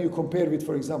 And when you compare with,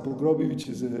 for example, Groby, which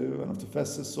is one of the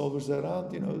fastest solvers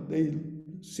around, they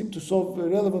seem to solve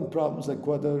relevant problems like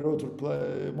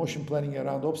quadrotor motion planning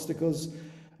around obstacles,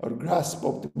 or grasp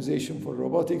optimization for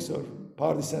robotics, or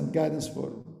power descent guidance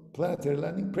for planetary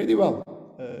landing pretty well,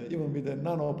 even with a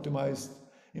non-optimized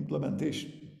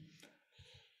implementation.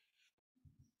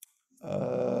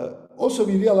 Also,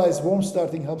 we realize warm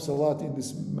starting helps a lot in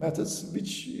these methods,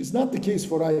 which is not the case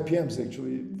for IPMs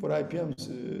actually. For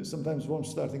IPMs, sometimes warm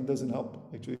starting doesn't help,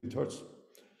 actually it hurts.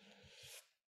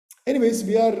 Anyways,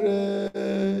 we are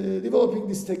developing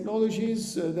these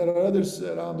technologies. There are others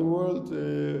around the world.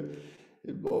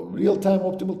 Real-time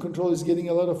optimal control is getting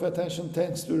a lot of attention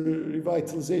thanks to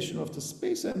revitalization of the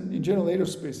space and in general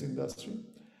aerospace industry.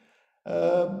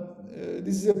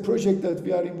 This is a project that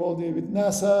we are involved in with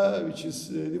NASA, which is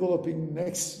developing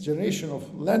next generation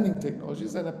of landing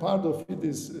technologies, and a part of it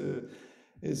is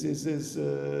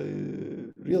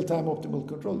real-time optimal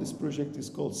control. This project is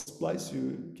called SPLICE.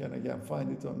 You can again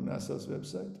find it on NASA's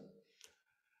website.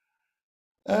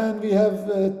 And we have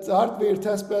at hardware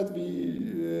testbed,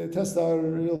 we test our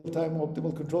real-time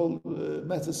optimal control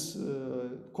methods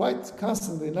quite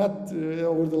constantly, not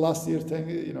over the last year,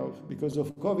 because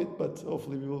of COVID, but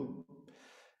hopefully we will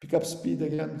pick up speed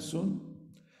again soon.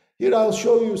 Here I'll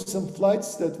show you some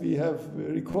flights that we have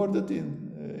recorded in,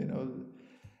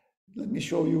 let me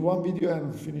show you one video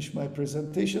and finish my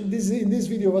presentation. In this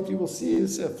video, what you will see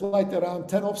is a flight around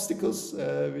 10 obstacles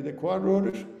with a quad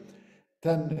rotor.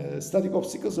 10 static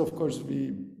obstacles. Of course,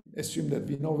 we assume that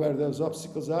we know where those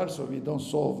obstacles are, so we don't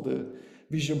solve the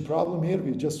vision problem here.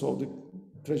 We just solve the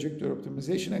trajectory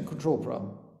optimization and control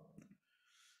problem.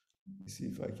 Let me see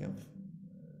if I can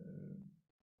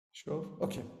show.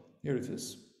 Okay, here it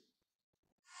is.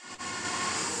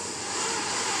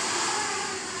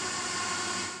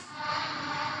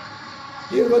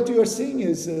 Here, what you are seeing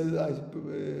is,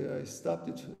 I stopped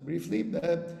it briefly.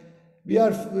 We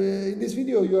are, in this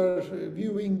video, you are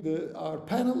viewing our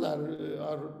panel,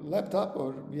 our laptop,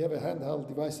 or we have a handheld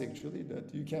device actually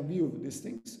that you can view these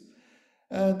things.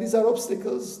 And these are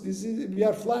obstacles. We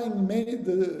are flying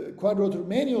the quadrotor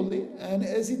manually, and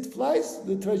as it flies,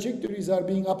 the trajectories are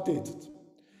being updated.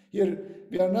 Here,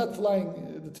 we are not flying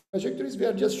the trajectories, we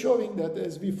are just showing that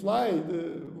as we fly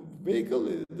the vehicle,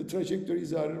 the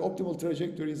optimal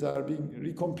trajectories are being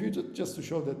recomputed just to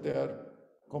show that they are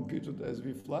computed as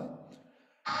we fly.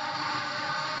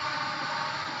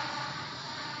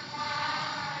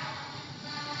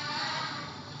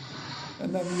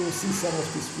 And then you will see some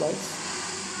of these flights.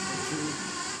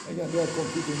 Actually, again, they are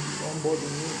computing on board in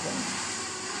real time.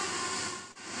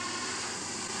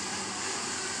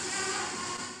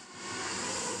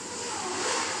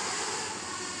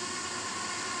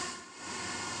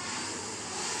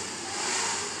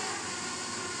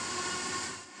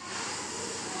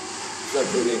 These are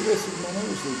very aggressive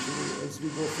maneuvers actually as we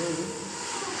go further.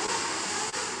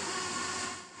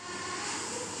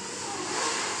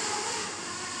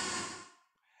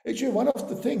 Actually, one of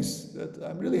the things that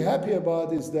I'm really happy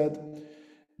about is that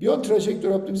beyond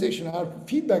trajectory optimization, our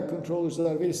feedback controllers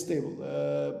are very stable.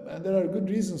 And there are good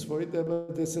reasons for it,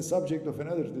 but it's a subject of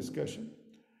another discussion.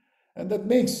 And that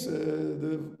makes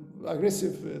the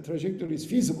aggressive trajectories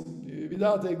feasible.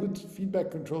 Without a good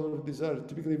feedback controller, these are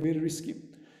typically very risky.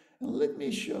 And let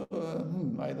me show,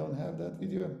 I don't have that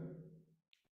video.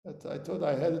 But I thought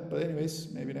I had it, but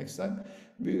anyways, maybe next time.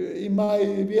 We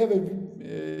have a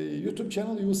YouTube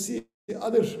channel. You will see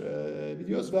other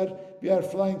videos where we are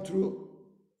flying through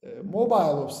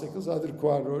mobile obstacles, other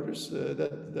quad rotors.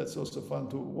 That's also fun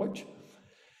to watch.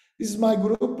 This is my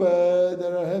group.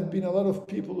 There have been a lot of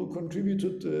people who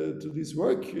contributed to this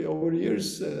work over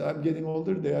years. I'm getting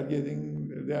older. They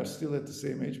are still at the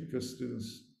same age because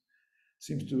students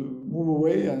seem to move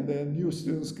away, and then new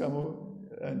students come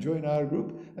and join our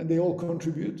group, and they all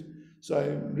contribute. So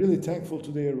I'm really thankful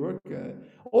to their work.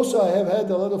 Also, I have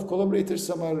had a lot of collaborators.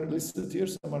 Some are listed here,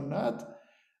 some are not,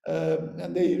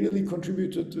 and they really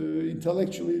contributed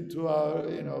intellectually to our,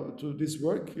 to this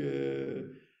work.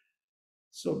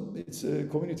 So it's a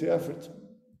community effort.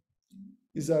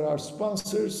 These are our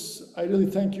sponsors. I really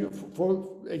thank you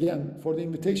for the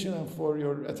invitation and for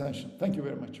your attention. Thank you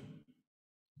very much.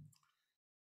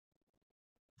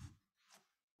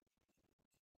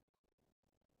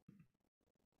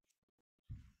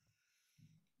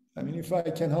 I mean, if I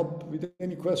can help with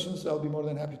any questions, I'll be more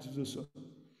than happy to do so.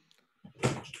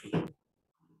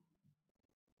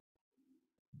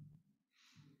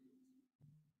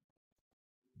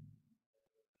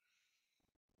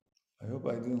 I hope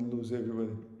I didn't lose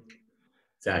everybody.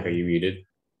 Zach, are you muted?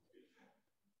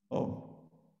 Oh,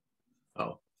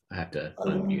 I have to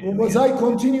unmute him was again. I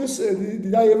continuous?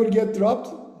 Did I ever get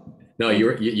dropped? No, you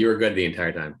were good the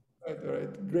entire time. All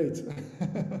right, great.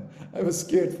 I was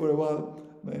scared for a while,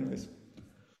 but anyways.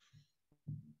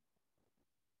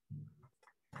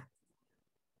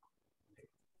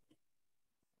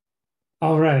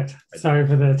 All right. Sorry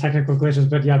for the technical glitches,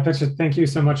 but yeah, Bechet, thank you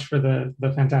so much for the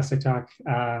fantastic talk.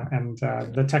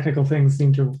 The technical things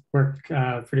seem to work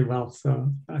pretty well.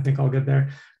 So I think all good there.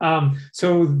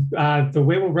 The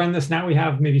way we'll run this now, we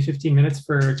have maybe 15 minutes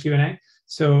for Q&A.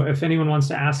 So if anyone wants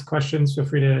to ask questions, feel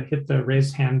free to hit the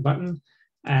raise hand button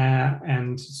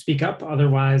and speak up.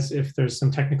 Otherwise, if there's some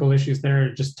technical issues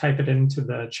there, just type it into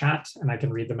the chat and I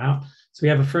can read them out. So we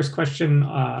have a first question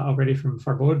already from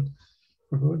Farbod.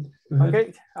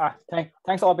 Okay,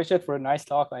 thanks a lot, Bechet, for a nice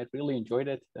talk. I really enjoyed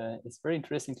it. It's very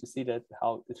interesting to see that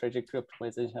how the trajectory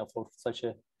optimization of such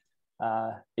a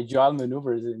agile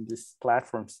maneuvers in these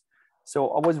platforms. So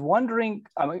I was wondering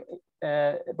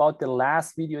about the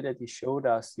last video that you showed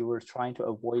us. You were trying to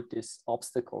avoid these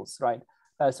obstacles, right?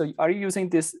 So are you using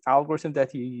this algorithm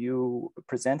that you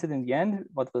presented in the end?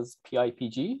 What was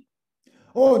PIPG?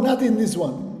 Oh, not in this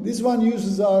one. This one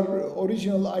uses our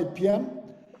original IPM.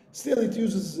 Still, it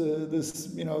uses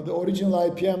the original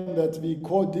IPM that we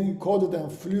coded and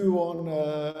flew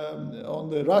on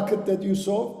the rocket that you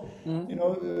saw. Mm-hmm.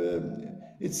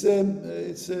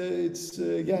 It's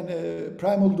again a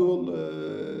primal dual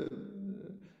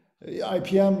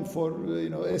IPM for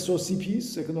SOCPs,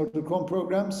 second order COM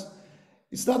programs.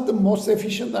 It's not the most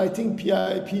efficient. I think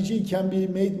PIPG can be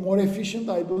made more efficient.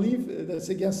 I believe that's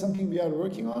again something we are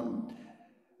working on.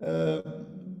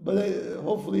 But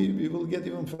hopefully we will get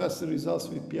even faster results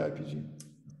with PIPG.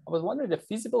 I was wondering, the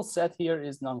feasible set here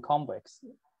is non-convex.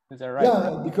 Is that right?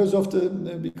 Yeah, because of the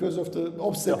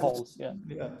obstacles. The holes,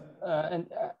 yeah.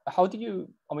 And how do you?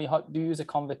 How do you use a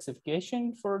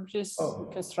convexification for this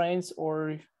constraints,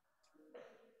 or?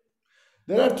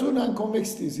 There are two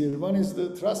non-convexities here. One is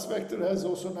the thrust vector has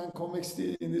also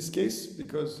non-convexity in this case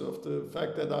because of the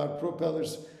fact that our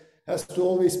propellers has to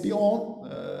always be on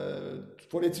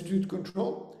for attitude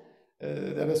control.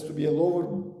 There has to be a lower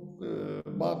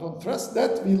amount on thrust.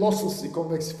 That we losslessly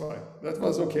convexify. That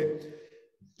was okay.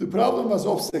 The problem was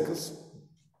obstacles.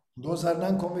 Those are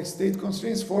non-convex state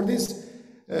constraints. For this,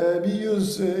 we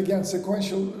use again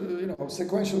sequential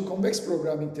convex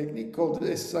programming technique called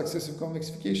successive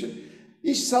convexification.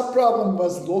 Each subproblem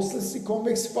was losslessly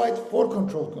convexified for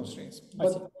control constraints.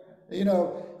 But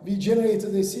we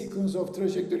generated a sequence of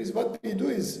trajectories. What we do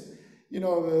is,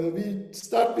 we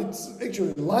start with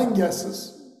actually line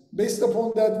gases. Based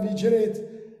upon that, we generate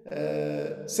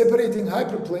separating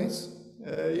hyperplanes.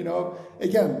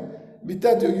 Again, with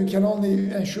that you can only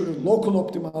ensure local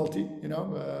optimality.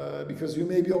 Because you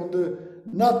may be on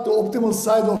not the optimal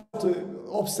side of the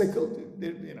obstacle.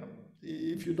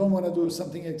 If you don't want to do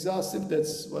something exhaustive,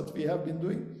 that's what we have been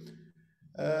doing.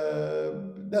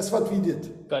 That's what we did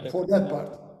for that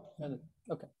part.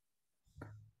 Okay.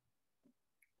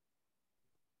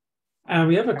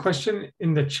 We have a question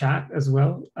in the chat as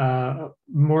well,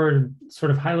 more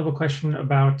sort of high-level question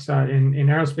about in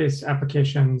aerospace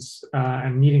applications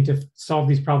and needing to solve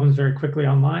these problems very quickly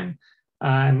online,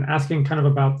 and asking kind of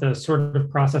about the sort of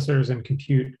processors and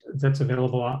compute that's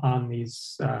available on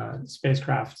these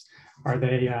spacecrafts. Are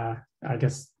they, I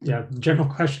guess, general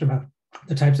question about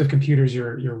the types of computers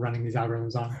you're running these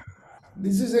algorithms on?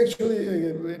 This is actually,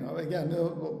 again,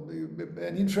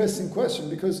 an interesting question,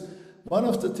 because one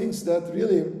of the things that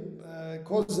really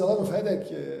causes a lot of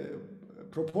headache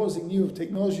proposing new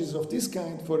technologies of this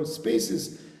kind for space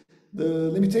is the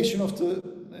limitation of the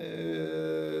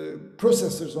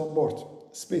processors on board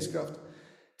spacecraft.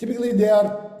 Typically, they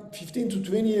are 15 to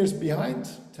 20 years behind,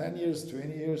 10 years,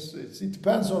 20 years. It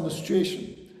depends on the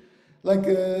situation. Like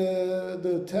the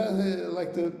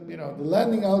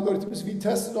landing algorithms we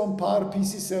tested on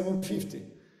PowerPC 750.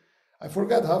 I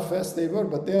forgot how fast they were,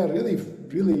 but they are really,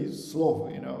 really slow.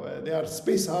 They are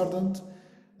space hardened.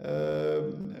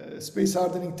 Space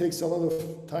hardening takes a lot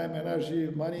of time, energy,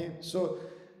 money. So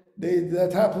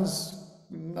that happens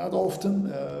not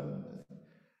often.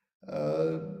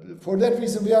 For that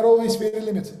reason, we are always very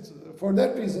limited. For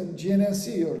that reason,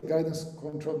 GNNC, or guidance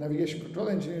control, navigation control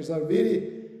engineers, are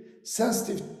very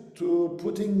sensitive to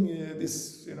putting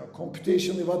this,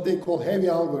 computationally what they call heavy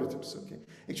algorithms. Okay,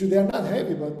 actually they are not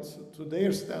heavy, but to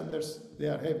their standards they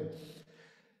are heavy.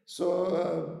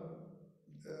 So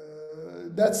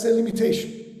that's a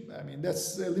limitation. I mean,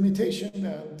 that's a limitation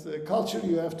and culture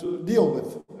you have to deal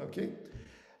with. Okay,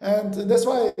 and that's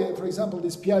why, for example,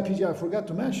 this PIPG I forgot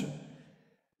to mention.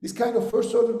 These kind of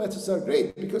first order methods are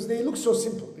great because they look so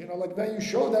simple. Like when you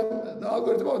show them the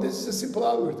algorithm, oh, this is a simple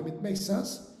algorithm. It makes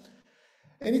sense.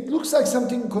 And it looks like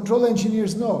something control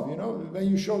engineers know, when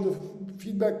you show the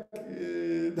feedback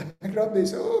diagram, they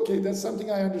say, oh, okay, that's something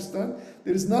I understand.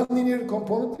 There is nonlinear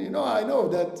component. I know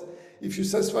that if you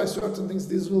satisfy certain things,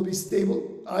 this will be stable,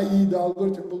 i.e. the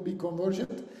algorithm will be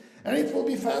convergent. And it will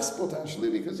be fast potentially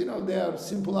because, you know, they are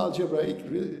simple algebraic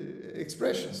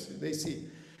expressions they see.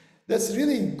 That's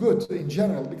really good in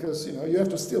general because, you know, you have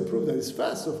to still prove that it's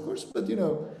fast, of course, but, you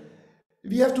know,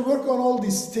 we have to work on all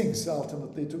these things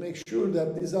ultimately to make sure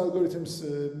that these algorithms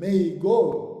may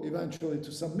go eventually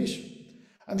to some mission.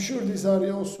 I'm sure these are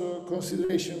also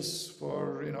considerations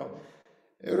for, you know,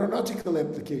 aeronautical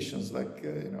applications like,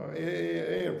 you know,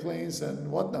 airplanes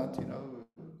and whatnot. You know,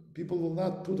 people will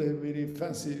not put a very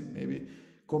fancy, maybe,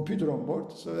 computer on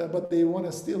board, so but they want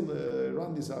to still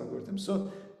run these algorithms.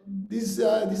 So these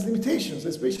limitations,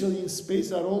 especially in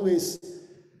space, are always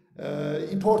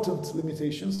important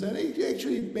limitations, and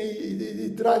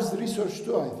it drives the research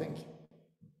too, I think.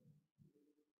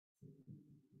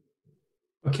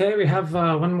 Okay, we have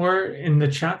one more in the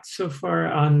chat so far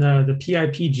on the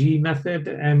PIPG method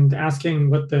and asking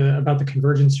about the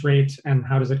convergence rate and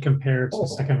how does it compare to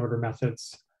second order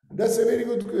methods. That's a very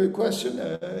good question.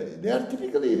 They are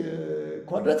typically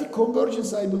quadratic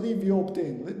convergence, I believe we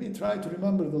obtained. Let me try to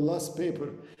remember the last paper.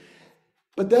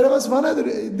 But there was one other,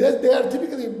 they are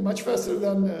typically much faster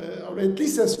than, or at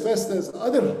least as fast as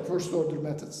other first order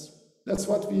methods. That's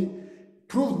what we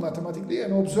proved mathematically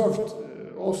and observed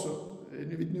also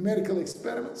with numerical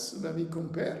experiments when we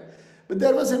compare. But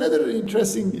there was another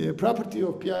interesting property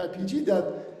of PIPG, that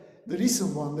the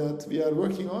recent one that we are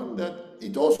working on, that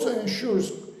it also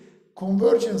ensures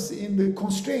convergence in the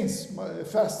constraints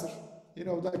faster. You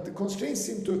know, like the constraints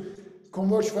seem to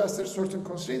converge faster, certain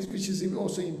constraints, which is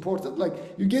also important. Like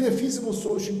you get a feasible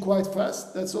solution quite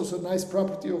fast. That's also a nice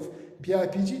property of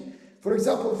PIPG. For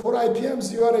example, for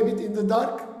IPMs, you are a bit in the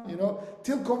dark. You know,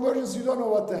 till convergence, you don't know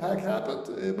what the heck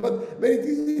happened. But when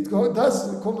it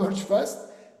does converge fast,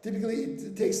 typically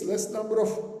it takes less number of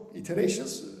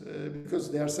iterations because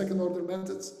they are second order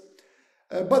methods.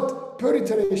 But per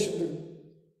iteration, the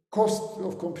cost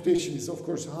of computation is of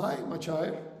course high, much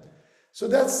higher. So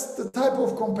that's the type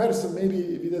of comparison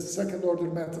maybe with a second order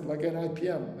method like an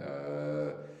IPM.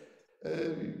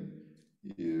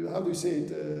 How do you say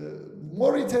it?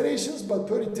 More iterations, but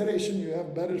per iteration you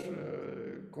have better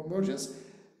convergence.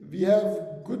 We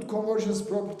have good convergence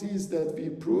properties that we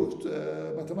proved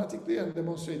mathematically and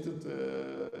demonstrated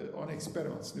on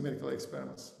experiments, numerical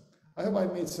experiments. I hope I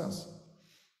made sense.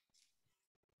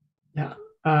 Yeah.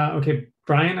 Okay,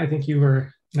 Brian, I think you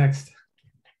were next.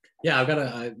 Yeah, I've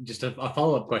got just a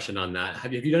follow-up question on that.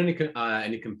 Have you done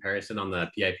any comparison on the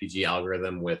PIPG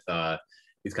algorithm with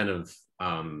these kind of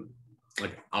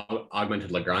like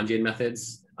augmented Lagrangian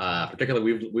methods?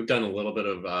 Particularly, we've done a little bit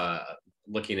of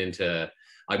looking into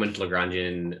augmented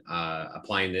Lagrangian,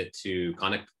 applying it to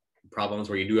conic problems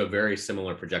where you do a very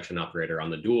similar projection operator on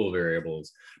the dual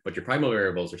variables, but your primal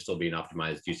variables are still being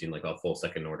optimized using like a full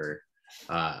second order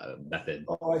method.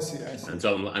 Oh, I see. And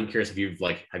so I'm curious if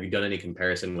have you done any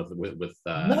comparison with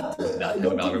that type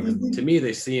of algorithm? To me,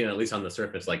 they seem, at least on the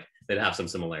surface, like they'd have some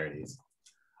similarities.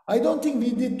 I don't think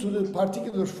we did to the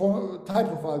particular type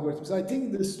of algorithms. I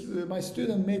think my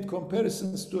student made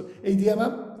comparisons to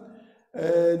ADMM.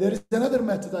 There is another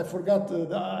method. I forgot.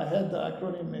 I had the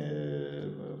acronym.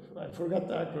 I forgot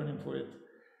the acronym for it.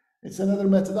 It's another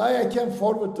method. I can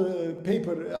forward the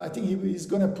paper. I think he's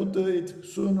going to put it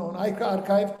soon on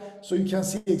archive, so you can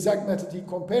see the exact method he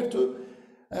compared to.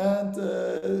 And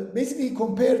basically he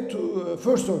compared to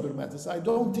first order methods. I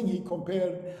don't think he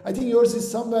compared. I think yours is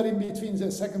somewhere in between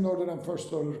the second order and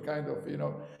first order kind of, you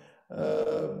know,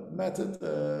 method.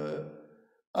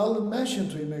 I'll mention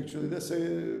to him actually.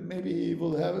 Maybe he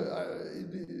will have.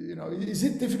 You know, is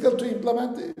it difficult to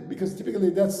implement? Because typically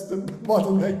that's the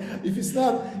bottleneck. If it's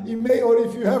not, he may, or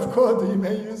if you have code, he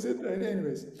may use it.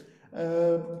 Anyways.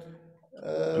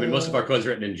 I mean, most of our code is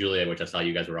written in Julia, which I saw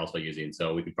you guys were also using,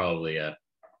 so we could probably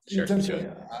share some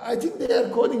code. I think they are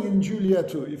coding in Julia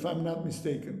too, if I'm not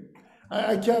mistaken.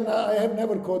 I have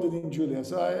never coded in Julia,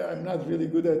 so I'm not really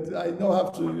good at. I know how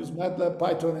to use MATLAB,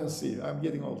 Python, and C. I'm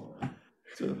getting old.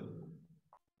 So,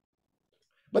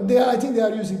 but I think they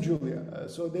are using Julia,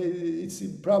 so it's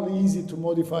probably easy to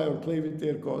modify or play with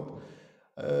their code.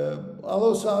 I'll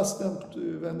also ask them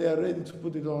when they are ready to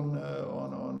put it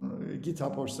on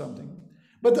GitHub or something.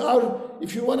 But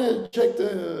if you want to check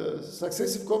the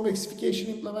successive convexification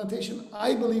implementation,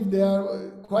 I believe there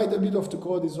are quite a bit of the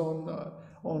code is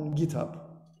on GitHub.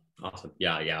 Awesome.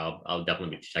 Yeah. I'll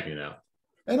definitely be checking it out.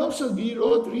 And also, we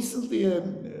wrote recently a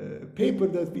paper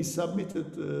that we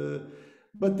submitted,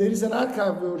 but there is an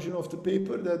archive version of the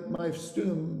paper that my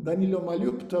student Danilo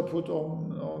Maljupta put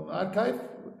on archive.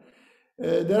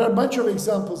 There are a bunch of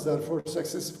examples there for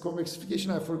successive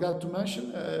convexification. I forgot to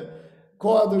mention.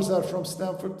 Co-authors are from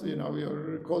Stanford, you know,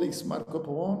 your colleagues Marco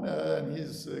Pavone and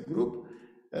his group.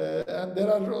 And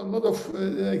there are a lot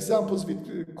of examples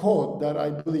with code that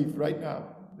I believe right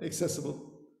now accessible.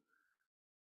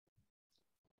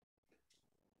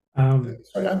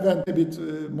 Sorry, I went a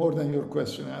bit more than your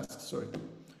question asked. Sorry.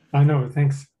 I know.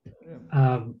 Thanks.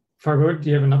 Fargo, do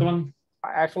you have another one?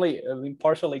 I actually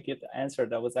partially get the answer.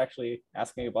 I was actually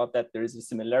asking about that. There is a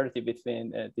similarity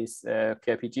between this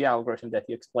PIPG algorithm that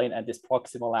you explained and this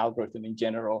proximal algorithm in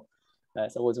general.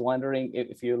 So I was wondering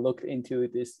if you looked into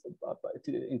this,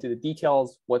 into the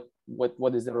details, what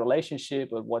is the relationship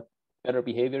or what better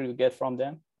behavior you get from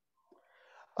them?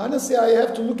 Honestly, I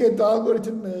have to look at the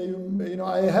algorithm. You know,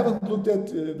 I haven't looked at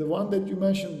the one that you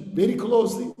mentioned very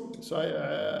closely. So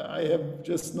I have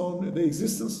just known the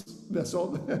existence. That's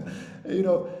all. You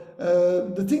know,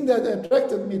 the thing that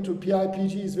attracted me to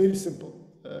PIPG is very simple.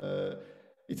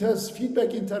 It has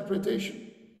feedback interpretation.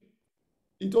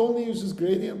 It only uses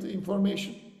gradient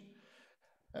information.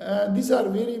 And these are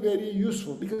very, very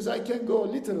useful because I can go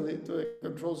literally to a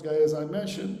controls guy, as I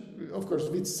mentioned, of course,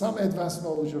 with some advanced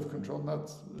knowledge of control, not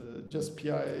just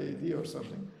PID or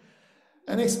something,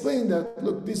 and explain that,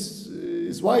 look, this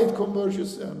is why it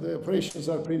converges and the operations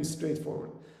are pretty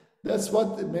straightforward. That's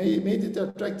what made it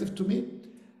attractive to me.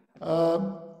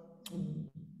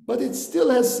 But it still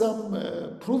has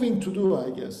some proving to do,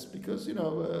 I guess, because, you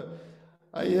know,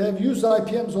 I have used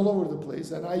IPMs all over the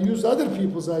place, and I use other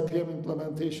people's IPM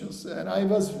implementations, and I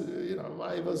was, you know,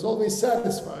 I was always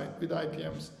satisfied with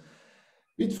IPMs.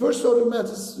 With first order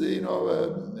methods, you know,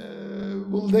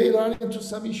 will they run into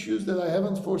some issues that I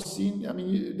haven't foreseen? I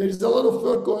mean, there is a lot of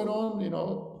work going on. You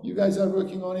know, you guys are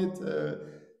working on it.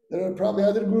 There are probably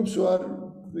other groups who are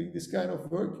doing this kind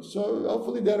of work. So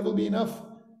hopefully there will be enough.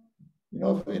 You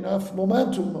know, enough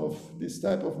momentum of this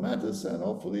type of methods, and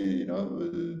hopefully, you know,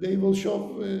 they will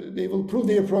show, they will prove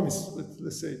their promise.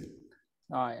 Let's say.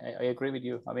 I agree with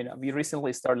you. I mean, we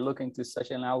recently started looking to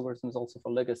such an algorithms also for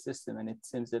legacy system, and it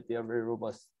seems that they are very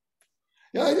robust.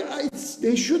 Yeah,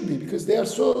 they should be, because they are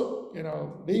so, you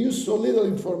know, they use so little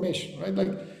information, right? Like,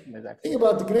 exactly. Think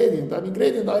about the gradient. I mean,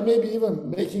 gradient, I may be even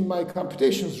making my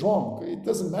computations wrong. It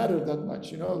doesn't matter that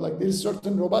much, you know, like there is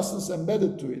certain robustness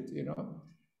embedded to it, you know,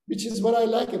 which is what I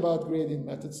like about gradient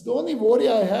methods. The only worry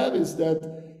I have is that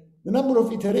the number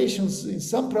of iterations in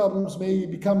some problems may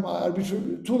become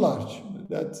arbitrarily too large.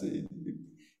 That, you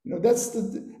know, that's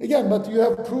the, again, but you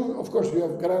have proof, of course, you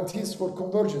have guarantees for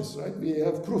convergence, right? We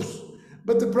have proofs.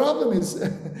 But the problem is,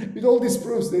 with all these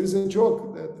proofs, there is a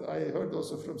joke that I heard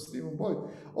also from Stephen Boyd.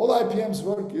 All IPMs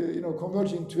work, you know,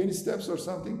 converging 20 steps or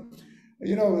something.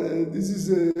 You know, this is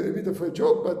a bit of a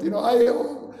joke, but, you know,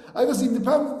 I was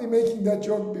independently making that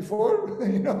joke before,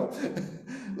 you know.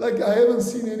 Like, I haven't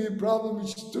seen any problem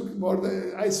which took more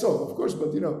than, I saw, of course,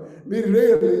 but, you know, very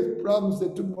rarely problems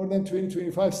that took more than 20,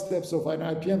 25 steps of an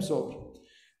IPM solver.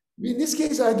 In this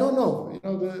case, I don't know. You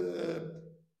know, the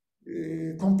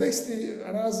complexity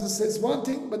analysis says one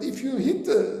thing, but if you hit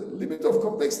the limit of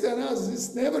complexity analysis,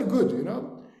 it's never good, you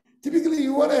know. Typically,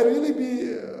 you want to really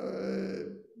be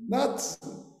not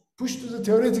pushed to the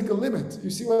theoretical limit. You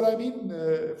see what I mean?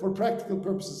 For practical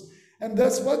purposes. And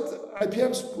that's what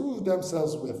IPMs prove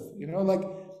themselves with, you know, like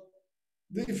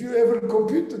if you ever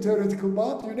compute the theoretical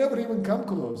bound, you never even come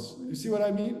close. You see what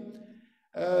I mean?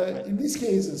 In these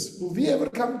cases, will we ever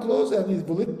come close, and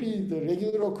will it be the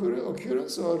regular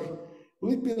occurrence, or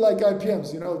will it be like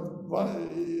IPMs, you know,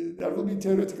 there will be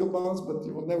theoretical bounds, but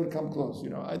you will never come close, you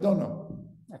know, I don't know.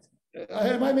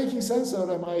 Am I making sense,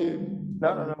 or am I?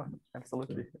 No,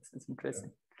 absolutely. It's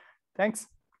interesting. Thanks.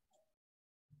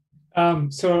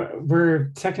 So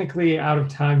we're technically out of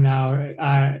time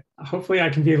now. Hopefully I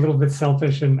can be a little bit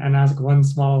selfish and ask one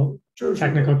small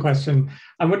technical question.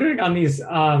 I'm wondering on these,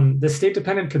 the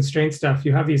state-dependent constraint stuff,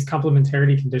 you have these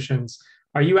complementarity conditions.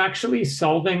 Are you actually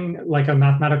solving like a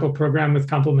mathematical program with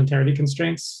complementarity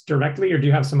constraints directly, or do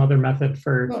you have some other method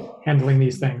for handling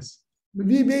these things?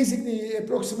 We basically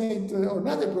approximate, or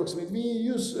not approximate, we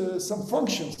use some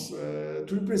functions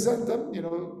to represent them, you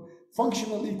know,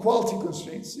 functional equality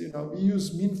constraints, you know, we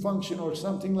use mean function or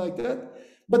something like that.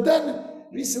 But then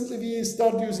recently we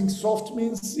start using soft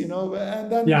means, you know,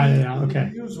 and then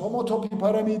we use homotopy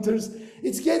parameters.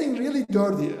 It's getting really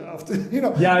dirty after, you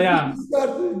know.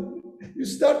 You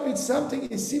start with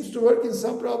something, it seems to work in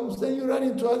some problems, then you run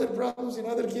into other problems in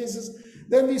other cases.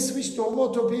 Then we switch to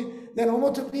homotopy. Then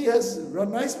homotopy has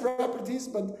nice properties,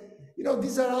 but, you know,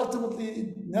 these are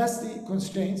ultimately nasty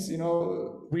constraints, you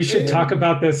know. We should talk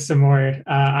about this some more.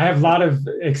 I have a lot of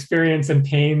experience and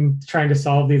pain trying to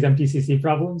solve these MPCC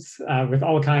problems with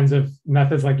all kinds of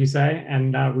methods, like you say.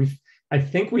 And I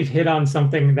think we've hit on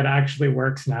something that actually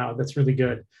works now that's really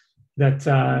good. That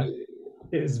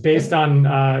is based on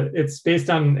it's based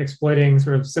on exploiting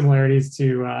sort of similarities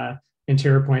to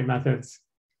interior point methods.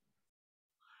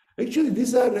 Actually,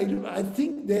 these are, I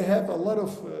think they have a lot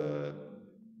of,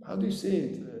 how do you say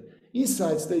it,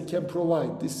 insights they can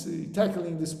provide, this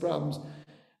tackling these problems.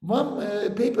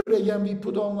 One paper, again, we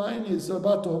put online is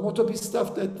about the homotopy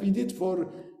stuff that we did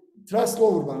for thrust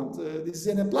overbound. This is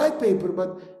an applied paper,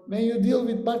 but when you deal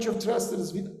with a bunch of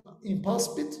thrusters with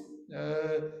impulse bit,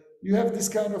 you have this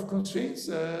kind of constraints.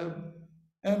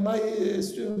 And my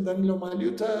student, Danilo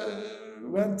Magliuta,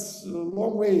 went a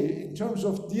long way in terms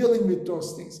of dealing with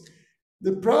those things.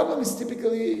 The problem is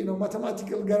typically,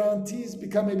 mathematical guarantees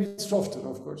become a bit softer,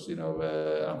 of course,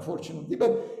 unfortunately.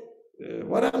 But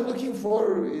what I'm looking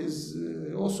for is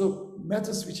also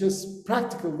methods which has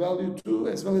practical value too,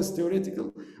 as well as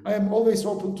theoretical. I am always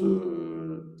open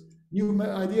to new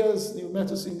ideas, new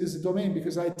methods in this domain,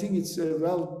 because I think it's a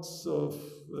wealth of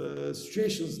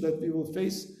situations that we will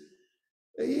face.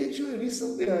 Actually,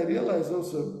 recently I realized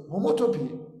also homotopy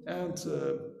and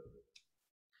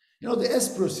the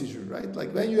S procedure, right?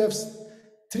 Like when you have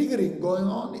triggering going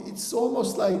on, it's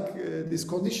almost like this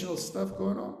conditional stuff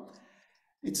going on.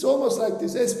 It's almost like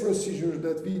this S procedure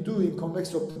that we do in convex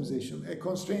optimization, a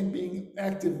constraint being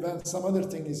active when some other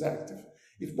thing is active.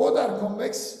 If both are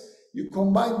convex, you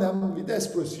combine them with S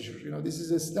procedure. This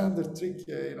is a standard trick,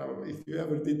 if you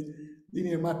ever did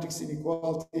linear matrix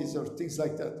inequalities or things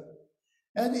like that.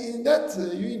 And in that,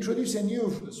 you introduce a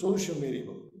new solution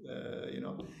variable.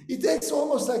 It acts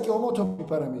almost like a homotopy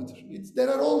parameter. There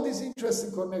are all these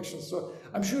interesting connections. So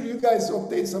I'm sure you guys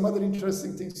update some other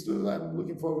interesting things too. I'm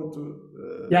looking forward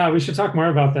to. Yeah, we should talk more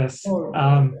about this.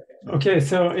 Okay,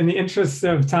 so in the interest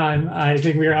of time, I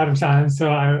think we are out of time. So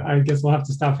I guess we'll have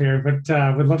to stop here.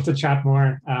 But would love to chat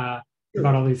more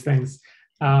about all these things.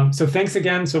 So thanks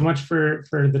again so much for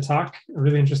the talk.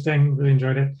 Really interesting. Really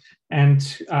enjoyed it. And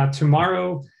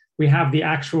tomorrow we have the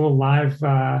actual live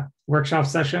workshop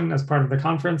session as part of the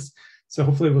conference. So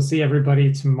hopefully we'll see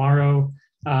everybody tomorrow.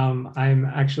 I'm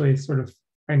actually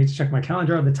I need to check my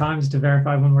calendar on the times to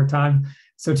verify one more time.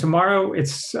 So tomorrow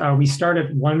we start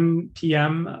at 1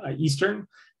 p.m. Eastern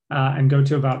and go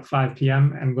to about 5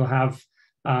 p.m. And we'll have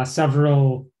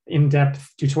several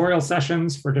in-depth tutorial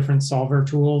sessions for different solver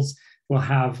tools. We'll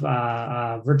have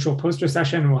a virtual poster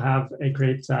session. We'll have a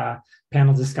great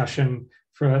panel discussion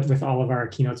with all of our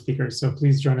keynote speakers. So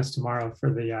please join us tomorrow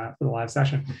for the live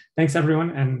session. Thanks, everyone.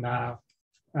 And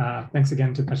thanks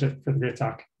again to Bechet for the great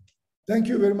talk. Thank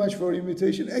you very much for the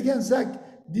invitation. Again, Zach,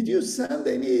 did you send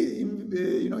any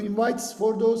invites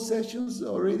for those sessions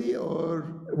already,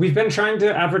 or? We've been trying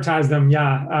to advertise them,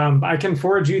 yeah. I can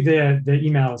forward you the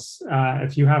emails.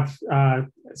 If you have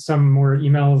some more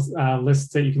emails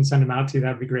lists that you can send them out to,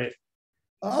 that'd be great.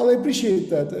 I'll appreciate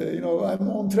that. I'm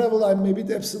on travel. I'm a bit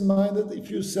absent-minded.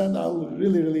 If you send, I'll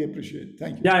really, really appreciate it.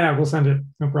 Thank you. Yeah, we'll send it.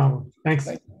 No problem. Thanks.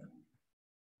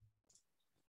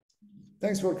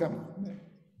 Thanks for coming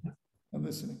and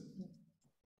listening.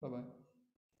 Bye-bye.